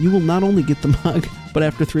 you will not only get the mug, but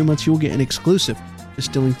after 3 months, you will get an exclusive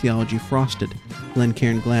Distilling Theology Frosted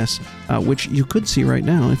Glencairn glass, which you could see right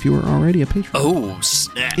now if you were already a patron. Oh,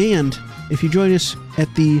 snap. And if you join us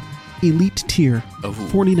at the Elite tier,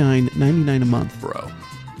 $49.99 a month, bro,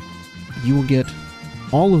 you will get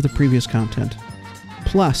all of the previous content,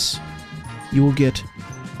 plus you will get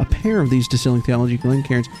a pair of these Distilling Theology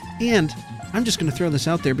Glencairns. And I'm just going to throw this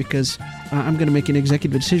out there because I'm going to make an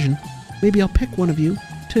executive decision. Maybe I'll pick one of you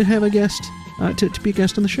to have a guest, to be a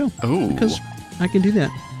guest on the show. Oh. Because I can do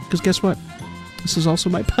that. Because guess what? This is also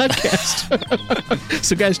my podcast.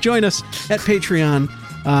 So guys, join us at Patreon.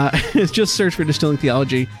 Just search for Distilling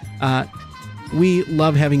Theology. We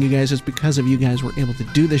love having you guys. It's because of you guys we're able to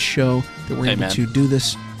do this show, that we're able to do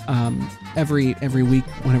this every week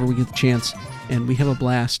whenever we get the chance, and we have a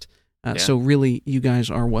blast. So really, you guys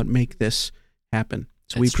are what make this happen.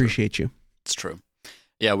 So we appreciate you. It's true.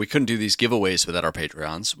 Yeah, we couldn't do these giveaways without our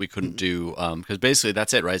Patreons. We couldn't do, because basically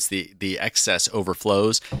that's it, right? It's the excess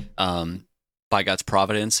overflows by God's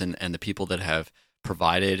providence and the people that have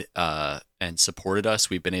provided and supported us.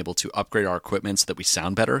 We've been able to upgrade our equipment so that we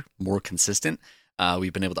sound better, more consistent.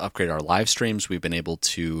 We've been able to upgrade our live streams. We've been able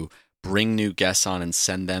to bring new guests on and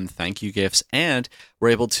send them thank you gifts. And we're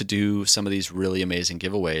able to do some of these really amazing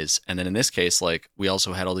giveaways. And then in this case, like, we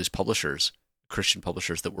also had all these publishers, Christian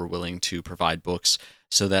publishers, that were willing to provide books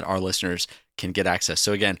so that our listeners can get access.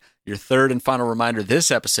 So again, your third and final reminder this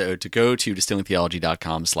episode to go to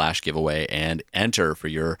distillingtheology.com/giveaway and enter for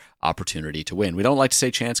your opportunity to win. We don't like to say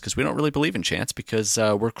chance because we don't really believe in chance, because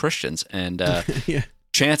we're Christians, and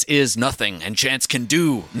chance is nothing and chance can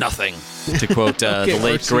do nothing, to quote the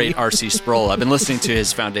late great R.C. Sproul. I've been listening to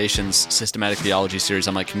his Foundation's Systematic Theology series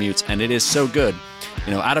on my commutes, and it is so good.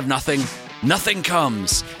 Out of nothing, nothing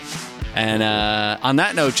comes. And on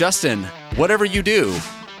that note, Justin, whatever you do,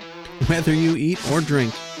 whether you eat or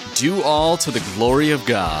drink, do all to the glory of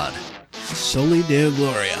God. Soli Deo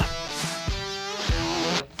Gloria.